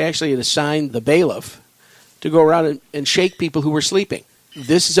judge actually had assigned the bailiff to go around and shake people who were sleeping.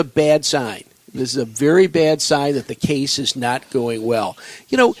 This is a bad sign. This is a very bad sign that the case is not going well.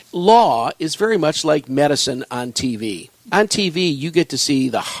 You know, law is very much like medicine on TV. On TV, you get to see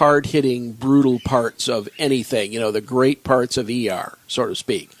the hard-hitting, brutal parts of anything, the great parts of ER, so to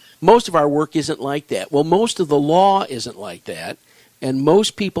speak. Most of our work isn't like that. Well, most of the law isn't like that. And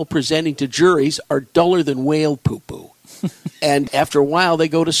most people presenting to juries are duller than whale poo-poo. And after a while, they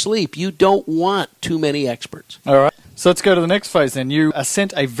go to sleep. You don't want too many experts. All right. So let's go to the next phase then. You are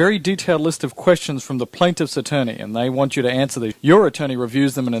sent a very detailed list of questions from the plaintiff's attorney, and they want you to answer these. Your attorney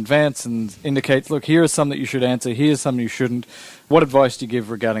reviews them in advance and indicates, look, here are some that you should answer, here's some you shouldn't. What advice do you give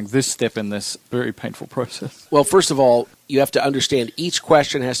regarding this step in this very painful process? Well, first of all, you have to understand each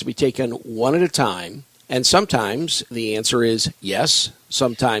question has to be taken one at a time. And sometimes the answer is yes,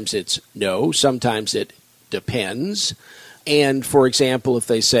 sometimes it's no, sometimes it depends. And, for example, if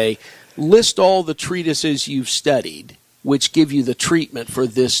they say, list all the treatises you've studied which give you the treatment for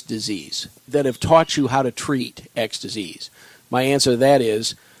this disease, that have taught you how to treat X disease. My answer to that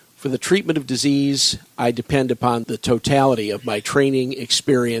is, for the treatment of disease, I depend upon the totality of my training,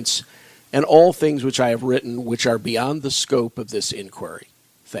 experience, and all things which I have written which are beyond the scope of this inquiry.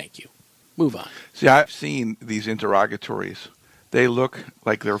 Thank you. Move on. See, I've seen these interrogatories. They look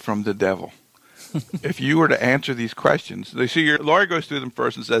like they're from the devil. If you were to answer these questions, they see your lawyer goes through them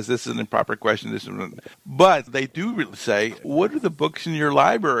first and says, this is an improper question, this is an... But they do really say, what are the books in your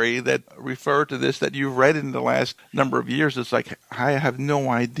library that refer to this that you've read in the last number of years? It's like, I have no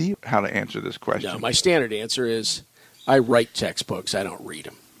idea how to answer this question. No, my standard answer is, I write textbooks, I don't read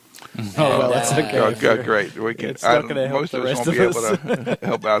them. Oh, well, that's okay. Good, great. We can, it's not going to help most the of us rest won't be of us. able to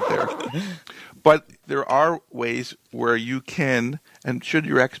help out there. But there are ways where you can, and should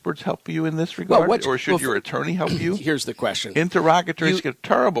your experts help you in this regard, or should your attorney help you? Here's the question. Interrogatories get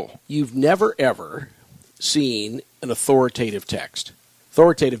terrible. You've never, ever seen an authoritative text.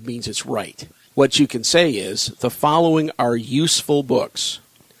 Authoritative means it's right. What you can say is, the following are useful books,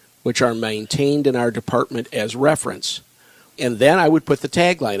 which are maintained in our department as reference. And then I would put the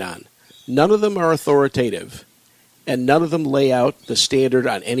tagline on. None of them are authoritative, and none of them lay out the standard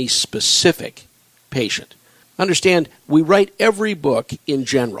on any specific patient. Understand, we write every book in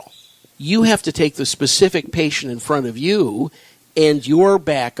general. You have to take the specific patient in front of you and your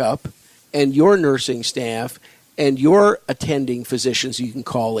backup and your nursing staff and your attending physicians you can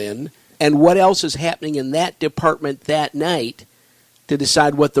call in and what else is happening in that department that night to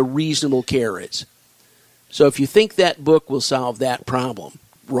decide what the reasonable care is. So if you think that book will solve that problem,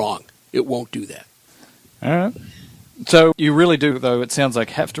 wrong. It won't do that. All right. So you really do, though, it sounds like,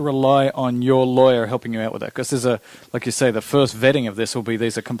 have to rely on your lawyer helping you out with that. Because there's like you say, the first vetting of this will be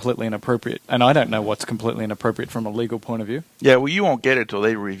these are completely inappropriate. And I don't know what's completely inappropriate from a legal point of view. Yeah, well, you won't get it till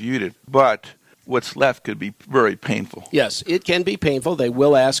they reviewed it. But what's left could be very painful. Yes, it can be painful. They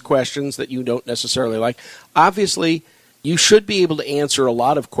will ask questions that you don't necessarily like. Obviously, you should be able to answer a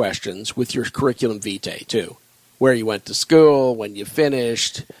lot of questions with your curriculum vitae, too. Where you went to school, when you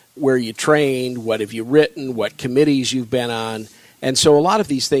finished, where you trained, what have you written, what committees you've been on. And so a lot of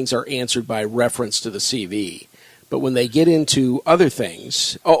these things are answered by reference to the CV. But when they get into other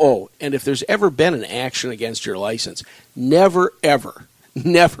things, and if there's ever been an action against your license, never, ever,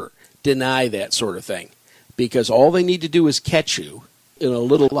 never deny that sort of thing. Because all they need to do is catch you in a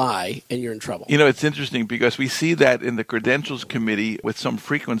little lie, and you're in trouble. You know, it's interesting because we see that in the Credentials Committee with some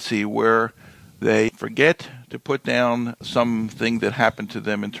frequency where they forget to put down something that happened to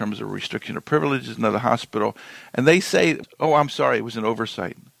them in terms of restriction of privileges in another hospital, and they say, "Oh, I'm sorry, it was an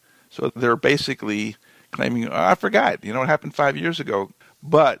oversight." So they're basically claiming, "I forgot. You know, it happened 5 years ago."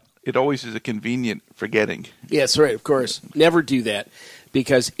 But it always is a convenient forgetting. Yes, right, of course. Never do that,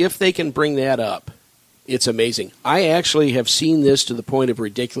 because if they can bring that up, it's amazing. I actually have seen this to the point of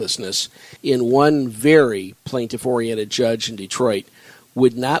ridiculousness in one very plaintiff-oriented judge in Detroit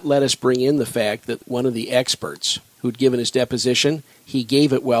would not let us bring in the fact that one of the experts who'd given his deposition, he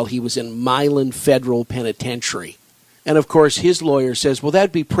gave it while he was in Milan Federal Penitentiary. And, of course, his lawyer says, well,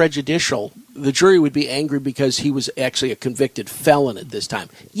 that'd be prejudicial. The jury would be angry because he was actually a convicted felon at this time.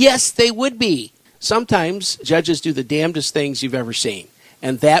 Yes, they would be. Sometimes judges do the damnedest things you've ever seen.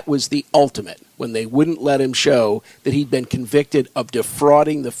 And that was the ultimate, when they wouldn't let him show that he'd been convicted of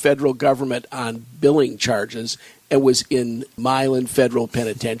defrauding the federal government on billing charges and was in Milan Federal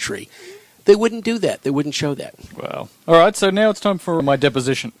Penitentiary. They wouldn't do that. They wouldn't show that. Well, all right, so now it's time for my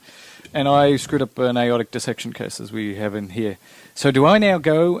deposition. And I screwed up an aortic dissection case, as we have in here. So do I now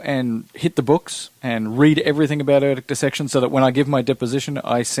go and hit the books and read everything about aortic dissection so that when I give my deposition,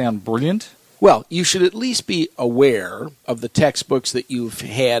 I sound brilliant? Well, you should at least be aware of the textbooks that you've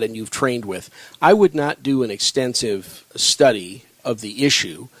had and you've trained with. I would not do an extensive study of the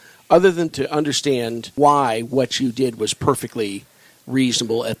issue other than to understand why what you did was perfectly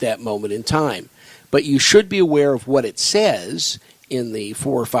reasonable at that moment in time. But you should be aware of what it says in the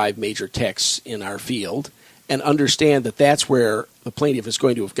 4 or 5 major texts in our field and understand that that's where the plaintiff is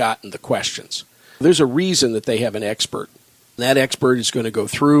going to have gotten the questions. There's a reason that they have an expert. That expert is going to go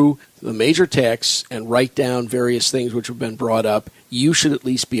through the major texts and write down various things which have been brought up. You should at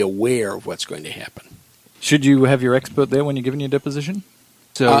least be aware of what's going to happen. Should you have your expert there when you're giving your deposition?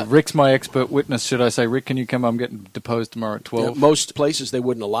 So Rick's my expert witness. Should I say, Rick, can you come? I'm getting deposed tomorrow at 12. Most places they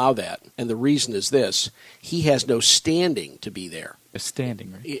wouldn't allow that. And the reason is this. He has no standing to be there. A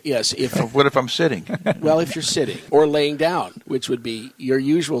standing, right? Yes. What if I'm sitting? Well, if you're sitting or laying down, which would be your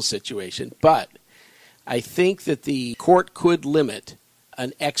usual situation. But I think that the court could limit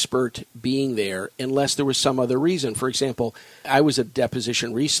an expert being there unless there was some other reason. For example, I was at a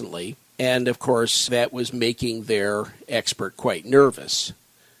deposition recently, and of course that was making their expert quite nervous.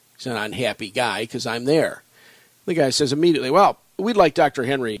 He's an unhappy guy because I'm there. The guy says immediately, well, we'd like Dr.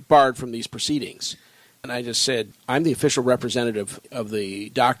 Henry barred from these proceedings. And I just said, I'm the official representative of the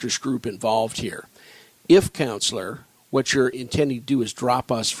doctors group involved here. If, counselor, what you're intending to do is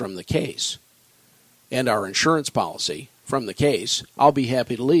drop us from the case and our insurance policy from the case, I'll be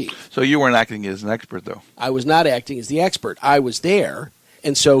happy to leave. So you weren't acting as an expert, though? I was not acting as the expert. I was there,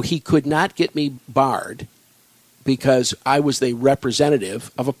 and so he could not get me barred because I was the representative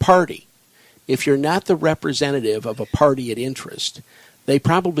of a party. If you're not the representative of a party at interest, they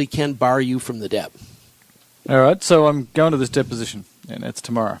probably can bar you from the dep. All right, so I'm going to this deposition, and it's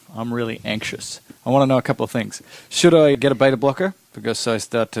tomorrow. I'm really anxious. I want to know a couple of things. Should I get a beta blocker because I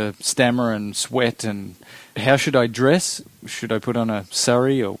start to stammer and sweat? And how should I dress? Should I put on a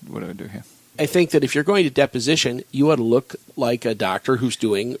sari, or what do I do here? I think that if you're going to deposition, you ought to look like a doctor who's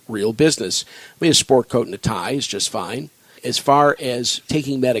doing real business. I mean, a sport coat and a tie is just fine. As far as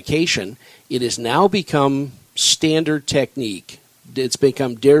taking medication, it has now become standard technique. It's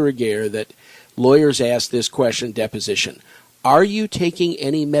become de rigueur that lawyers ask this question, deposition. Are you taking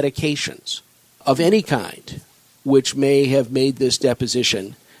any medications of any kind which may have made this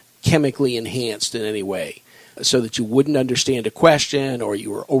deposition chemically enhanced in any way so that you wouldn't understand a question or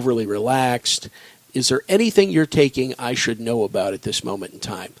you were overly relaxed? Is there anything you're taking I should know about at this moment in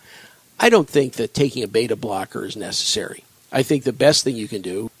time? I don't think that taking a beta blocker is necessary. I think the best thing you can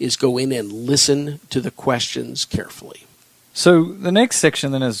do is go in and listen to the questions carefully. So the next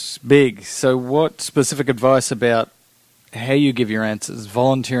section then is big. So what specific advice about how you give your answers,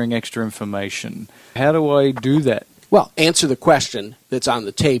 volunteering extra information? How do I do that? Well, answer the question that's on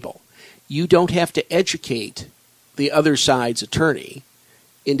the table. You don't have to educate the other side's attorney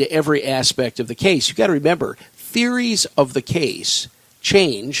into every aspect of the case. You've got to remember, theories of the case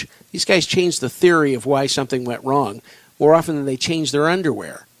change. These guys change the theory of why something went wrong more often than they change their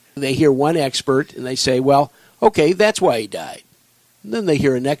underwear. They hear one expert and they say, well, okay, that's why he died. And then they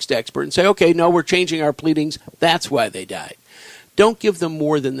hear a next expert and say, okay, no, we're changing our pleadings. That's why they died. Don't give them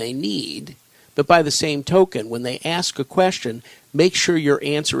more than they need. But by the same token, when they ask a question, make sure your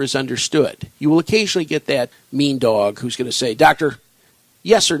answer is understood. You will occasionally get that mean dog who's going to say, doctor,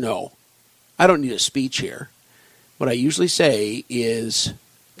 yes or no? I don't need a speech here. What I usually say is,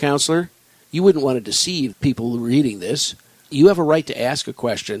 counselor, you wouldn't want to deceive people reading this. You have a right to ask a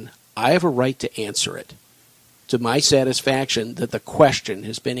question. I have a right to answer it to my satisfaction that the question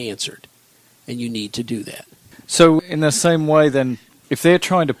has been answered. And you need to do that. So in the same way then, if they're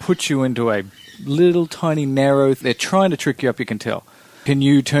trying to put you into a little tiny narrow, they're trying to trick you up, you can tell. Can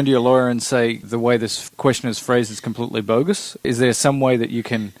you turn to your lawyer and say the way this question is phrased is completely bogus? Is there some way that you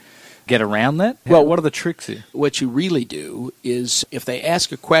can get around that? Well, what are the tricks here? What you really do is if they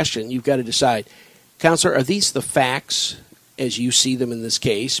ask a question, you've got to decide, counselor, are these the facts as you see them in this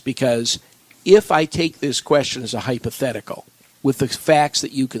case? Because if I take this question as a hypothetical with the facts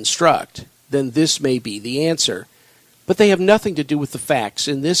that you construct, then this may be the answer. But they have nothing to do with the facts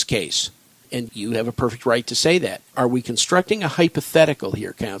in this case. And you have a perfect right to say that. Are we constructing a hypothetical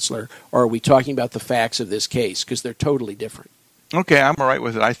here, counselor, or are we talking about the facts of this case? Because they're totally different. Okay, I'm all right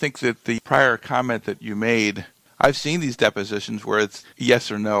with it. I think that the prior comment that you made, I've seen these depositions where it's yes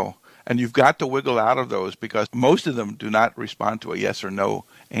or no. And you've got to wiggle out of those because most of them do not respond to a yes or no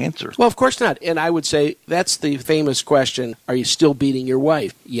answer. Well, of course not. And I would say that's the famous question, are you still beating your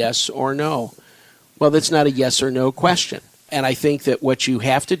wife? Yes or no? Well, that's not a yes or no question. And I think that what you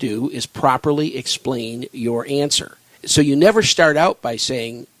have to do is properly explain your answer. So you never start out by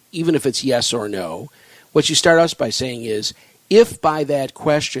saying, even if it's yes or no, what you start out by saying is, if by that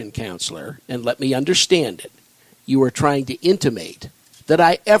question, counselor, and let me understand it, you are trying to intimate that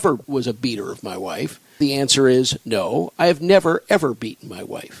I ever was a beater of my wife, the answer is no, I have never, ever beaten my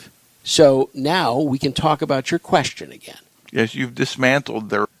wife. So now we can talk about your question again. Yes, you've dismantled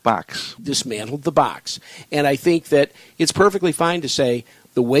their box. Dismantled the box. And I think that it's perfectly fine to say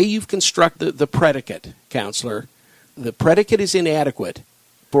the way you've constructed the predicate, counselor, the predicate is inadequate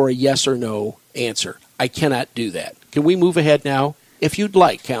for a yes or no answer. I cannot do that. Can we move ahead now? If you'd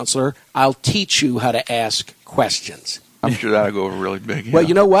like, counselor, I'll teach you how to ask questions. I'm sure that'll go over really big. Yeah. Well,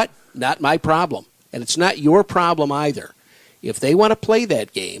 you know what? Not my problem. And it's not your problem either. If they want to play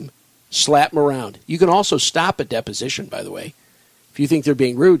that game, slap them around. You can also stop a deposition, by the way. If you think they're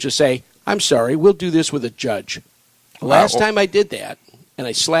being rude, just say, I'm sorry, we'll do this with a judge. The last time I did that, and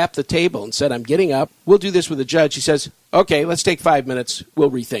I slapped the table and said, I'm getting up, we'll do this with a judge, he says, okay, let's take 5 minutes,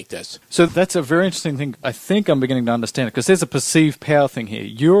 we'll rethink this. So that's a very interesting thing. I think I'm beginning to understand it, because there's a perceived power thing here.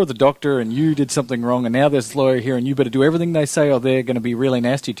 You're the doctor, and you did something wrong, and now there's a lawyer here, and you better do everything they say, or they're going to be really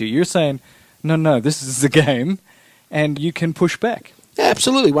nasty to you. You're saying, no, this is the game, and you can push back.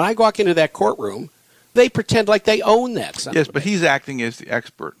 Absolutely. When I walk into that courtroom, they pretend like they own that. Yes, but he's acting as the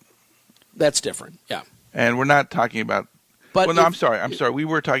expert. That's different, yeah. And we're not talking about... But well, no, I'm sorry. We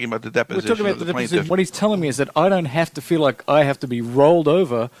were talking about the deposition. We're talking about the deposition. What he's telling me is that I don't have to feel like I have to be rolled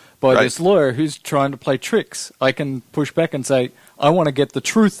over by this lawyer who's trying to play tricks. I can push back and say, I want to get the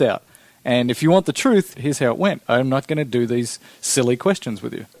truth out. And if you want the truth, here's how it went. I'm not going to do these silly questions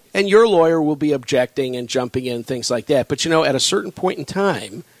with you. And your lawyer will be objecting and jumping in, things like that. But, at a certain point in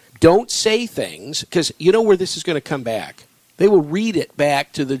time, don't say things, because you know where this is going to come back. They will read it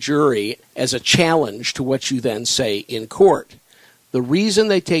back to the jury as a challenge to what you then say in court. The reason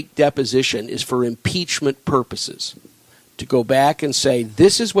they take deposition is for impeachment purposes. To go back and say,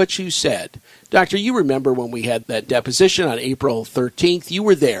 this is what you said. Doctor, you remember when we had that deposition on April 13th? You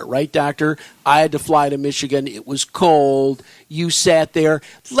were there, right, doctor? I had to fly to Michigan. It was cold. You sat there.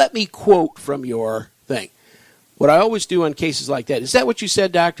 Let me quote from your thing. What I always do on cases like that, is that what you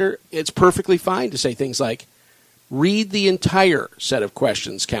said, doctor? It's perfectly fine to say things like, read the entire set of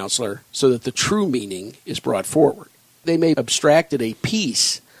questions, counselor, so that the true meaning is brought forward. They may have abstracted a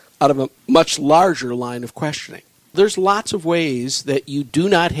piece out of a much larger line of questioning. There's lots of ways that you do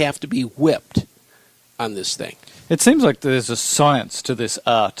not have to be whipped on this thing. It seems like there's a science to this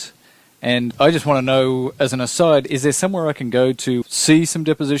art, And I just want to know, as an aside, is there somewhere I can go to see some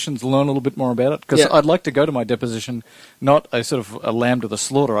depositions, learn a little bit more about it? Because I'd like to go to my deposition, not a sort of a lamb to the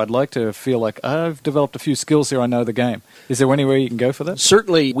slaughter. I'd like to feel like I've developed a few skills here, I know the game. Is there anywhere you can go for that?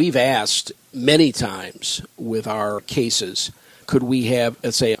 Certainly, we've asked many times with our cases, could we have,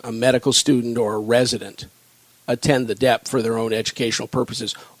 let's say, a medical student or a resident attend the DEP for their own educational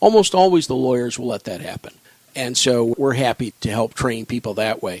purposes? Almost always the lawyers will let that happen. And so we're happy to help train people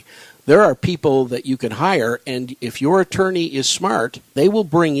that way. There are people that you can hire, and if your attorney is smart, they will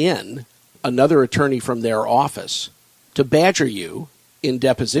bring in another attorney from their office to badger you in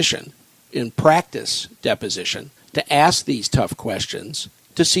deposition, in practice deposition, to ask these tough questions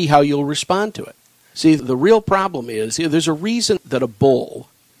to see how you'll respond to it. See, the real problem is there's a reason that a bull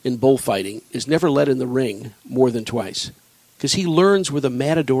in bullfighting is never let in the ring more than twice, because he learns where the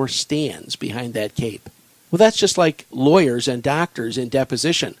matador stands behind that cape. Well, that's just like lawyers and doctors in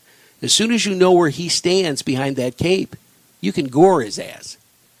deposition. As soon as you know where he stands behind that cape, you can gore his ass.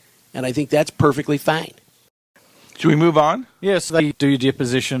 And I think that's perfectly fine. Should we move on? Yes, they do your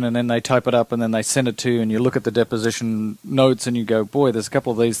deposition and then they type it up and then they send it to you and you look at the deposition notes and you go, boy, there's a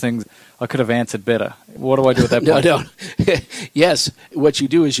couple of these things I could have answered better. What do I do at that point? No. Yes, what you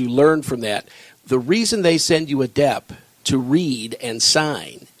do is you learn from that. The reason they send you a DEP to read and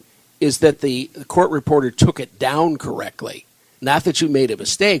sign is that the court reporter took it down correctly. Not that you made a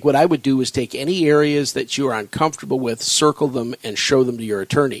mistake. What I would do is take any areas that you are uncomfortable with, circle them, and show them to your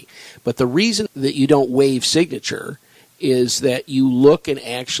attorney. But the reason that you don't waive signature is that you look and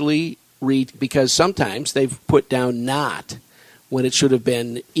actually read, because sometimes they've put down not when it should have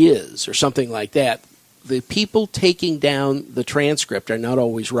been is or something like that. The people taking down the transcript are not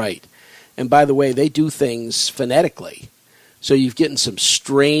always right. And by the way, they do things phonetically. So you've getting some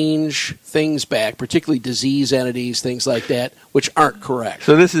strange things back, particularly disease entities, things like that, which aren't correct.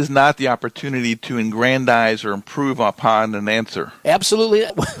 So this is not the opportunity to aggrandize or improve upon an answer. Absolutely.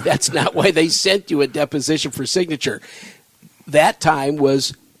 That's not why they sent you a deposition for signature. That time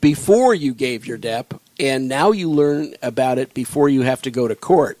was before you gave your DEP, and now you learn about it before you have to go to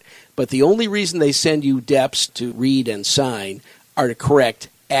court. But the only reason they send you DEPs to read and sign are to correct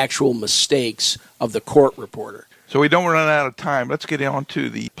actual mistakes of the court reporter. So we don't run out of time. Let's get on to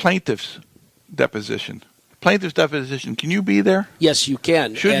the plaintiff's deposition. Plaintiff's deposition, can you be there? Yes, you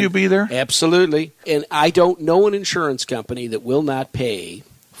can. Should you be there? Absolutely. And I don't know an insurance company that will not pay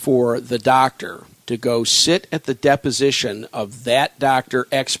for the doctor to go sit at the deposition of that doctor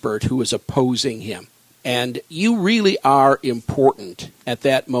expert who is opposing him. And you really are important at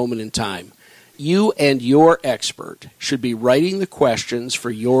that moment in time. You and your expert should be writing the questions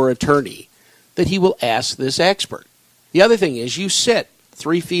for your attorney that he will ask this expert. The other thing is you sit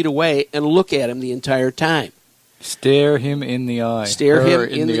 3 feet away and look at him the entire time. Stare him in the eye. Stare him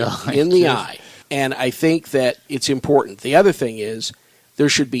in the eye. And I think that it's important. The other thing is there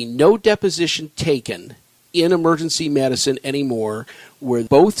should be no deposition taken in emergency medicine anymore where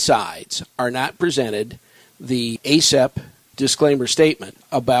both sides are not presented the ASEP disclaimer statement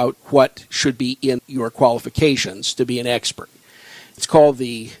about what should be in your qualifications to be an expert. It's called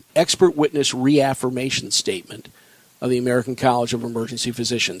the Expert Witness Reaffirmation Statement of the American College of Emergency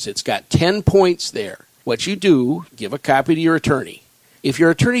Physicians. It's got 10 points there. What you do, give a copy to your attorney. If your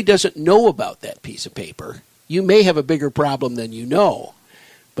attorney doesn't know about that piece of paper, you may have a bigger problem than you know.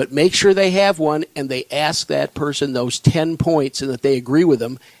 But make sure they have one and they ask that person those 10 points and that they agree with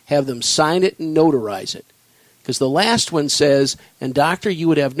them. Have them sign it and notarize it. Because the last one says, and doctor, you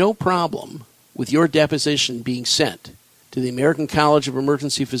would have no problem with your deposition being sent to the American College of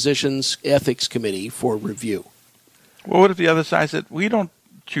Emergency Physicians Ethics Committee for review. Well, what if the other side said, we don't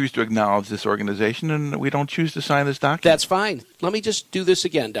choose to acknowledge this organization and we don't choose to sign this document? That's fine. Let me just do this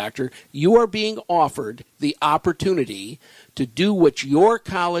again, doctor. You are being offered the opportunity to do what your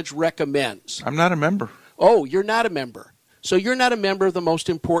college recommends. I'm not a member. Oh, you're not a member. So you're not a member of the most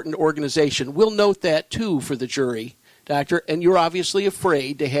important organization. We'll note that, too, for the jury. Doctor, and you're obviously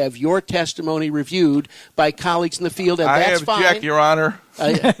afraid to have your testimony reviewed by colleagues in the field, and that's fine. I object, Your Honor.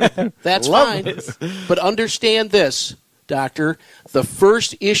 That's fine. But understand this, Doctor. The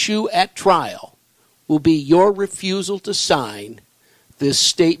first issue at trial will be your refusal to sign this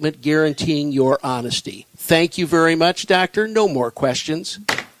statement guaranteeing your honesty. Thank you very much, Doctor. No more questions.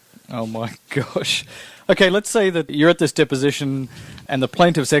 Oh, my gosh. Okay, let's say that you're at this deposition and the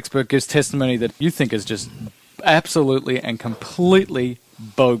plaintiff's expert gives testimony that you think is just absolutely and completely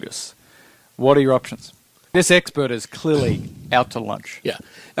bogus. What are your options? This expert is clearly out to lunch. Yeah.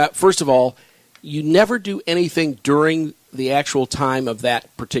 First of all, you never do anything during the actual time of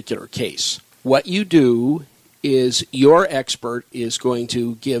that particular case. What you do is your expert is going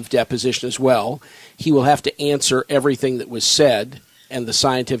to give deposition as well. He will have to answer everything that was said and the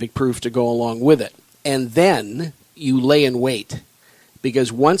scientific proof to go along with it. And then you lay in wait,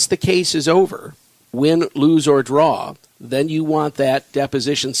 because once the case is over, win, lose, or draw, then you want that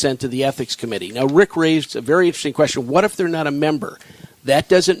deposition sent to the ethics committee. Now, Rick raised a very interesting question. What if they're not a member? That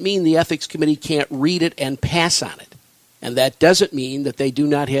doesn't mean the ethics committee can't read it and pass on it. And that doesn't mean that they do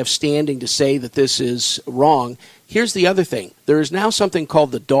not have standing to say that this is wrong. Here's the other thing. There is now something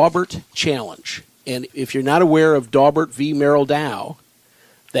called the Daubert Challenge. And if you're not aware of Daubert v. Merrill Dow,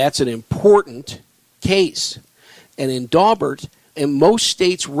 that's an important case. And in Daubert, and most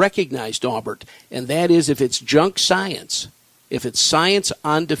states recognize Daubert, and that is if it's junk science, if it's science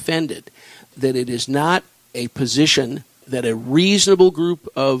undefended, that it is not a position that a reasonable group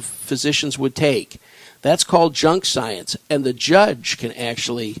of physicians would take. That's called junk science, and the judge can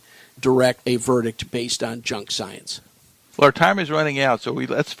actually direct a verdict based on junk science. Well, our time is running out, so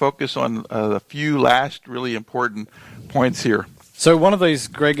let's focus on a few last really important points here. So one of these,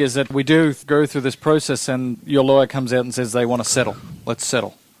 Greg, is that we do go through this process and your lawyer comes out and says they want to settle. Let's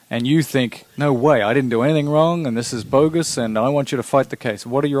settle. And you think, no way, I didn't do anything wrong and this is bogus and I want you to fight the case.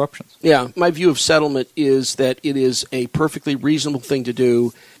 What are your options? Yeah, my view of settlement is that it is a perfectly reasonable thing to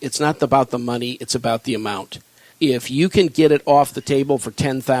do. It's not about the money, it's about the amount. If you can get it off the table for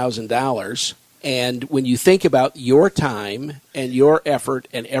 $10,000, and when you think about your time and your effort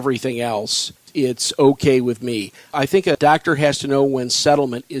and everything else, it's okay with me. I think a doctor has to know when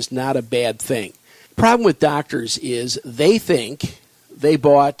settlement is not a bad thing. The problem with doctors is they think they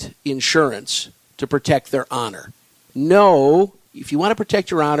bought insurance to protect their honor. No, if you want to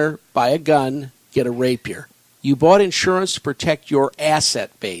protect your honor, buy a gun, get a rapier. You bought insurance to protect your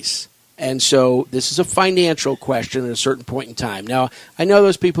asset base. And so this is a financial question at a certain point in time. Now, I know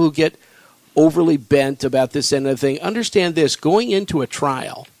those people who get overly bent about this and other thing. Understand this, going into a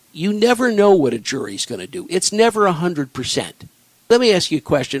trial, you never know what a jury's going to do. It's never 100%. Let me ask you a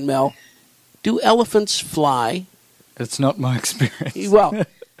question, Mel. Do elephants fly? It's not my experience. Well,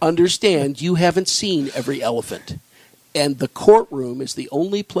 understand, you haven't seen every elephant. And the courtroom is the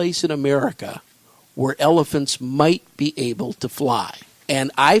only place in America where elephants might be able to fly.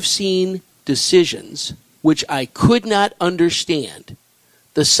 And I've seen decisions which I could not understand.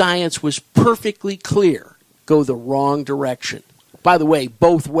 The science was perfectly clear, go the wrong direction. By the way,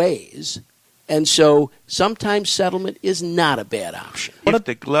 both ways. And so sometimes settlement is not a bad option. If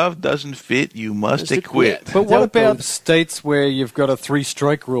the glove doesn't fit, you must acquit. But what about states where you've got a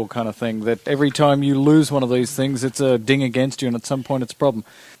 3-strike rule kind of thing, that every time you lose one of these things, it's a ding against you and at some point it's a problem?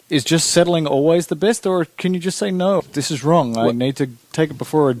 Is just settling always the best, or can you just say, no, this is wrong, I need to take it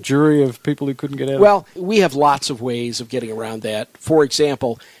before a jury of people who couldn't get out of it? Well, we have lots of ways of getting around that. For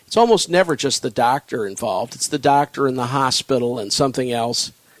example, it's almost never just the doctor involved. It's the doctor and the hospital and something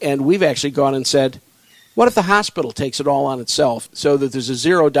else. And we've actually gone and said, what if the hospital takes it all on itself so that there's a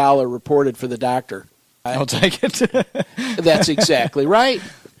 $0 reported for the doctor? I'll take it. That's exactly right.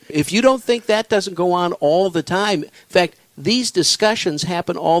 If you don't think that doesn't go on all the time, in fact, these discussions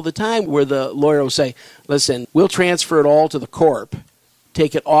happen all the time where the lawyer will say, listen, we'll transfer it all to the corp,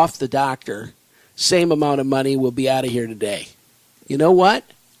 take it off the doctor, same amount of money, we'll be out of here today. You know what?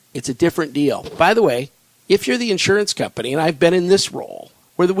 It's a different deal. By the way, if you're the insurance company, and I've been in this role,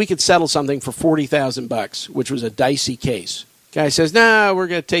 where we could settle something for $40,000, which was a dicey case. Guy says, no, we're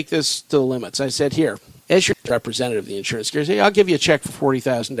going to take this to the limits. I said, here, as your representative of the insurance carrier, I'll give you a check for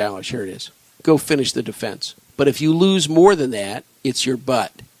 $40,000. Here it is. Go finish the defense. But if you lose more than that, it's your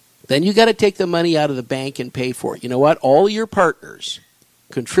butt. Then you got to take the money out of the bank and pay for it. You know what? All your partners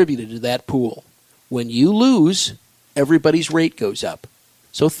contributed to that pool. When you lose, everybody's rate goes up.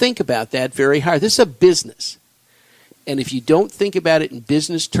 So think about that very hard. This is a business. And if you don't think about it in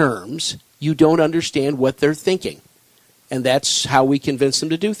business terms, you don't understand what they're thinking. And that's how we convince them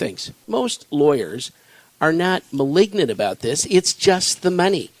to do things. Most lawyers are not malignant about this. It's just the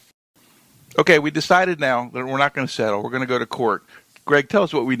money. Okay, we decided now that we're not going to settle. We're going to go to court. Greg, tell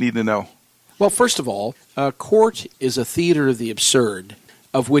us what we need to know. Well, first of all, court is a theater of the absurd,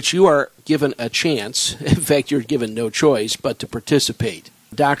 of which you are given a chance. In fact, you're given no choice but to participate.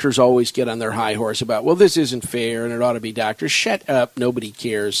 Doctors always get on their high horse about, well, this isn't fair and it ought to be doctors. Shut up. Nobody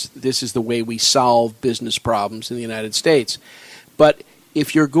cares. This is the way we solve business problems in the United States. But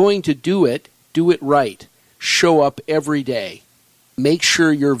if you're going to do it right. Show up every day. Make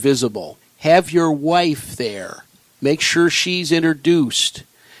sure you're visible. Have your wife there. Make sure she's introduced.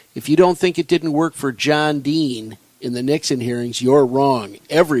 If you don't think it didn't work for John Dean in the Nixon hearings, you're wrong.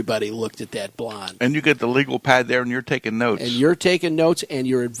 Everybody looked at that blonde. And you get the legal pad there and you're taking notes. And you're taking notes and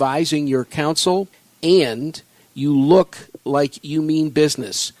you're advising your counsel. And you look like you mean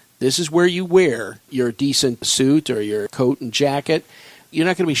business. This is where you wear your decent suit or your coat and jacket. You're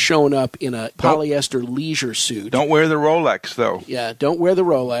not going to be showing up in a polyester leisure suit. Don't wear the Rolex, though. Yeah, don't wear the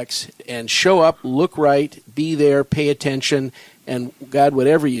Rolex. And show up, look right, be there, pay attention, and God,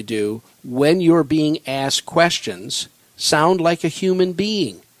 whatever you do, when you're being asked questions, sound like a human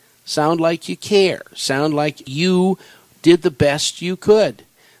being. Sound like you care. Sound like you did the best you could.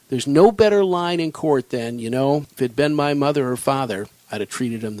 There's no better line in court than, if it'd been my mother or father, I'd have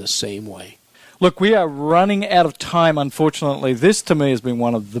treated them the same way. Look, we are running out of time, unfortunately. This, to me, has been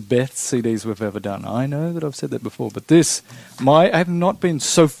one of the best CDs we've ever done. I know that I've said that before, but I have not been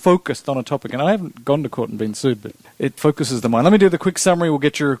so focused on a topic, and I haven't gone to court and been sued, but it focuses the mind. Let me do the quick summary. We'll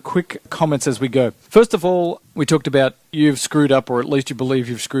get your quick comments as we go. First of all, we talked about you've screwed up, or at least you believe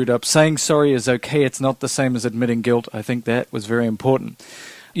you've screwed up. Saying sorry is okay. It's not the same as admitting guilt. I think that was very important.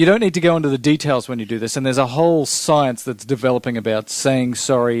 You don't need to go into the details when you do this, and there's a whole science that's developing about saying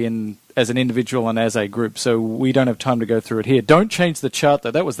sorry as an individual and as a group, so we don't have time to go through it here. Don't change the chart,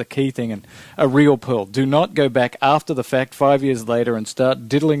 though. That was the key thing, and a real pearl. Do not go back after the fact 5 years later and start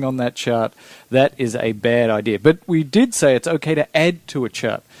diddling on that chart. That is a bad idea. But we did say it's okay to add to a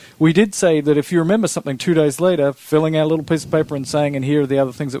chart. We did say that if you remember something 2 days later, filling out a little piece of paper and saying, and here are the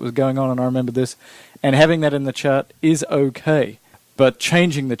other things that was going on, and I remember this, and having that in the chart is okay. But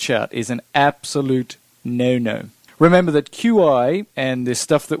changing the chart is an absolute no-no. Remember that QI and the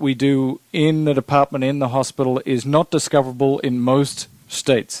stuff that we do in the department, in the hospital, is not discoverable in most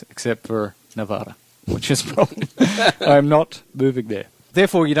states, except for Nevada, which is probably... I'm not moving there.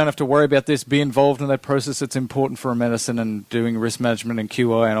 Therefore, you don't have to worry about this. Be involved in that process. It's important for a medicine, and doing risk management and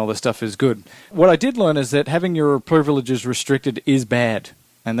QI and all this stuff is good. What I did learn is that having your privileges restricted is bad.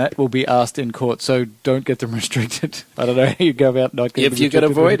 And that will be asked in court, so don't get them restricted. I don't know how you go about not getting them restricted. If you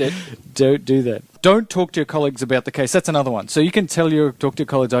can avoid it. Don't do that. Don't talk to your colleagues about the case. That's another one. So you can talk to your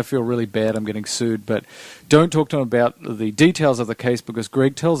colleagues, I feel really bad, I'm getting sued, but don't talk to them about the details of the case, because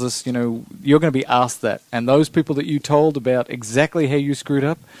Greg tells us, you're going to be asked that. And those people that you told about exactly how you screwed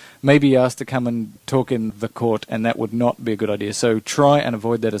up may be asked to come and talk in the court, and that would not be a good idea. So try and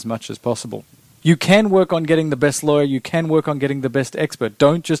avoid that as much as possible. You can work on getting the best lawyer. You can work on getting the best expert.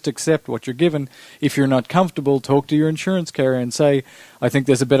 Don't just accept what you're given. If you're not comfortable, talk to your insurance carrier and say, I think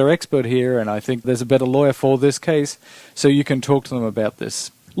there's a better expert here, and I think there's a better lawyer for this case, so you can talk to them about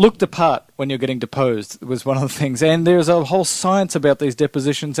this. Look the part when you're getting deposed was one of the things. And there's a whole science about these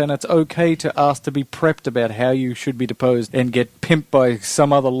depositions, and it's okay to ask to be prepped about how you should be deposed and get pimped by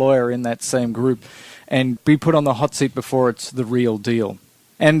some other lawyer in that same group and be put on the hot seat before it's the real deal.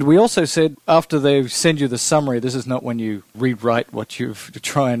 And we also said, after they send you the summary, this is not when you rewrite what you've to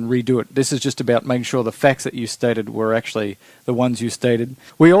try and redo it. This is just about making sure the facts that you stated were actually the ones you stated.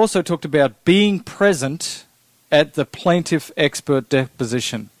 We also talked about being present at the plaintiff expert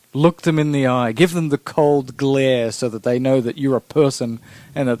deposition. Look them in the eye. Give them the cold glare so that they know that you're a person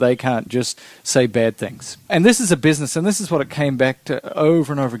and that they can't just say bad things. And this is a business, and this is what it came back to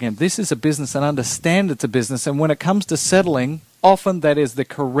over and over again. This is a business, and understand it's a business. And when it comes to settling, often that is the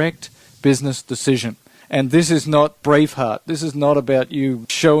correct business decision. And this is not Braveheart. This is not about you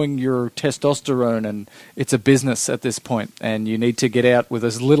showing your testosterone, and it's a business at this point, and you need to get out with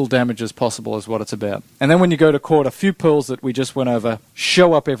as little damage as possible is what it's about. And then when you go to court, a few pearls that we just went over: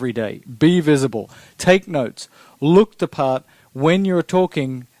 show up every day, be visible, take notes, look the part. When you're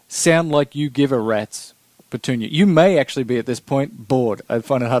talking, sound like you give a rat's petunia. You may actually be at this point bored. I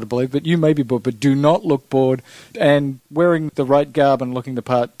find it hard to believe, but you may be bored. But do not look bored. And wearing the right garb and looking the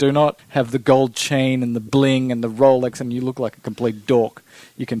part, do not have the gold chain and the bling and the Rolex and you look like a complete dork.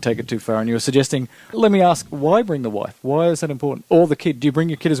 You can take it too far. And you're suggesting, let me ask, why bring the wife? Why is that important? Or the kid. Do you bring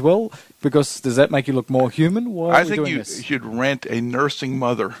your kid as well? Because does that make you look more human? Why are we doing this? I think you should rent a nursing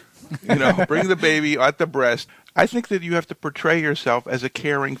mother. Bring the baby at the breast. I think that you have to portray yourself as a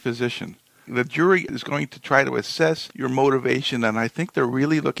caring physician. The jury is going to try to assess your motivation, and I think they're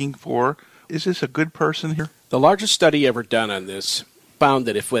really looking for, is this a good person here? The largest study ever done on this found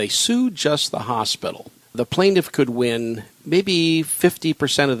that if they sued just the hospital, the plaintiff could win maybe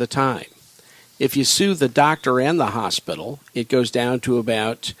 50% of the time. If you sue the doctor and the hospital, it goes down to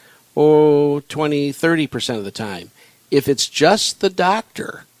about 20-30% of the time. If it's just the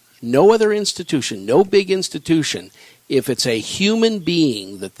doctor, no other institution, no big institution, if it's a human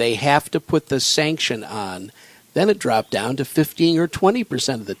being that they have to put the sanction on, then it dropped down to 15 or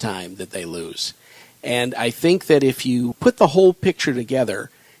 20% of the time that they lose. And I think that if you put the whole picture together,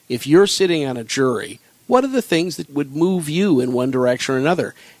 if you're sitting on a jury, what are the things that would move you in one direction or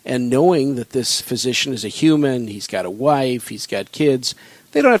another? And knowing that this physician is a human, he's got a wife, he's got kids,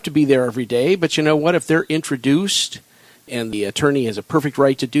 They don't have to be there every day, but you know what? If they're introduced and the attorney has a perfect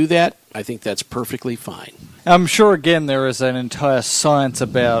right to do that, I think that's perfectly fine. I'm sure, again, there is an entire science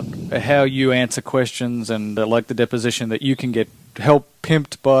about how you answer questions and, like the deposition, that you can get help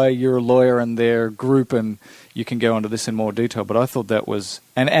pimped by your lawyer and their group, and you can go into this in more detail. But I thought that was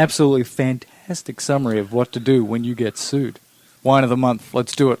an absolutely fantastic summary of what to do when you get sued. Wine of the month.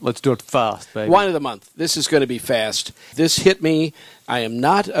 Let's do it. Let's do it fast, baby. Wine of the month. This is going to be fast. This hit me. I am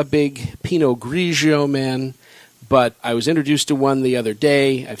not a big Pinot Grigio man, but I was introduced to one the other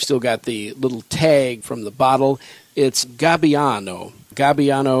day. I've still got the little tag from the bottle. It's Gabbiano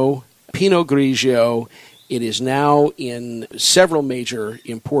Pinot Grigio. It is now in several major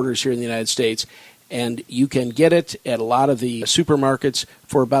importers here in the United States, and you can get it at a lot of the supermarkets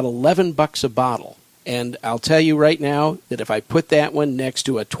for about $11 a bottle. And I'll tell you right now that if I put that one next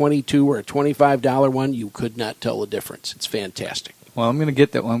to a $22 or a $25 one, you could not tell the difference. It's fantastic. Well, I'm going to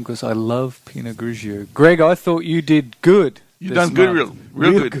get that one because I love Pinot Grigio. Greg, I thought you did good. You've done good,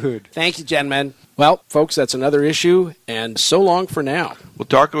 real good. Thank you, gentlemen. Well, folks, that's another issue, and so long for now. We'll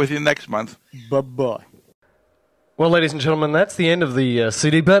talk with you next month. Bye-bye. Well, ladies and gentlemen, that's the end of the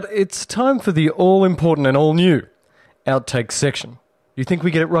CD, but it's time for the all-important and all-new outtake section. You think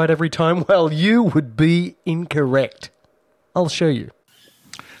we get it right every time? Well, you would be incorrect. I'll show you.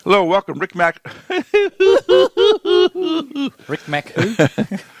 Hello, welcome, Rick Mac. Rick Mac who?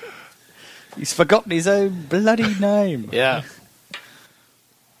 He's forgotten his own bloody name. Yeah.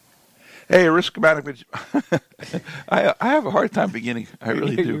 Hey, Rick Mac. I have a hard time beginning. I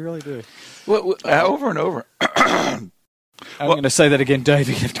really do. You really do. Over and over. I'm going to say that again, Dave.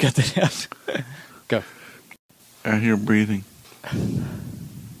 You have to get that out. Go. I hear breathing.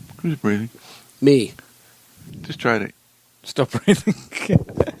 Who's breathing? Me. Just try to... Stop breathing.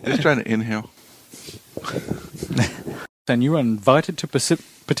 Just try to inhale. And you are invited to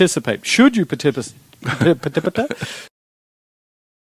participate. Should you participate?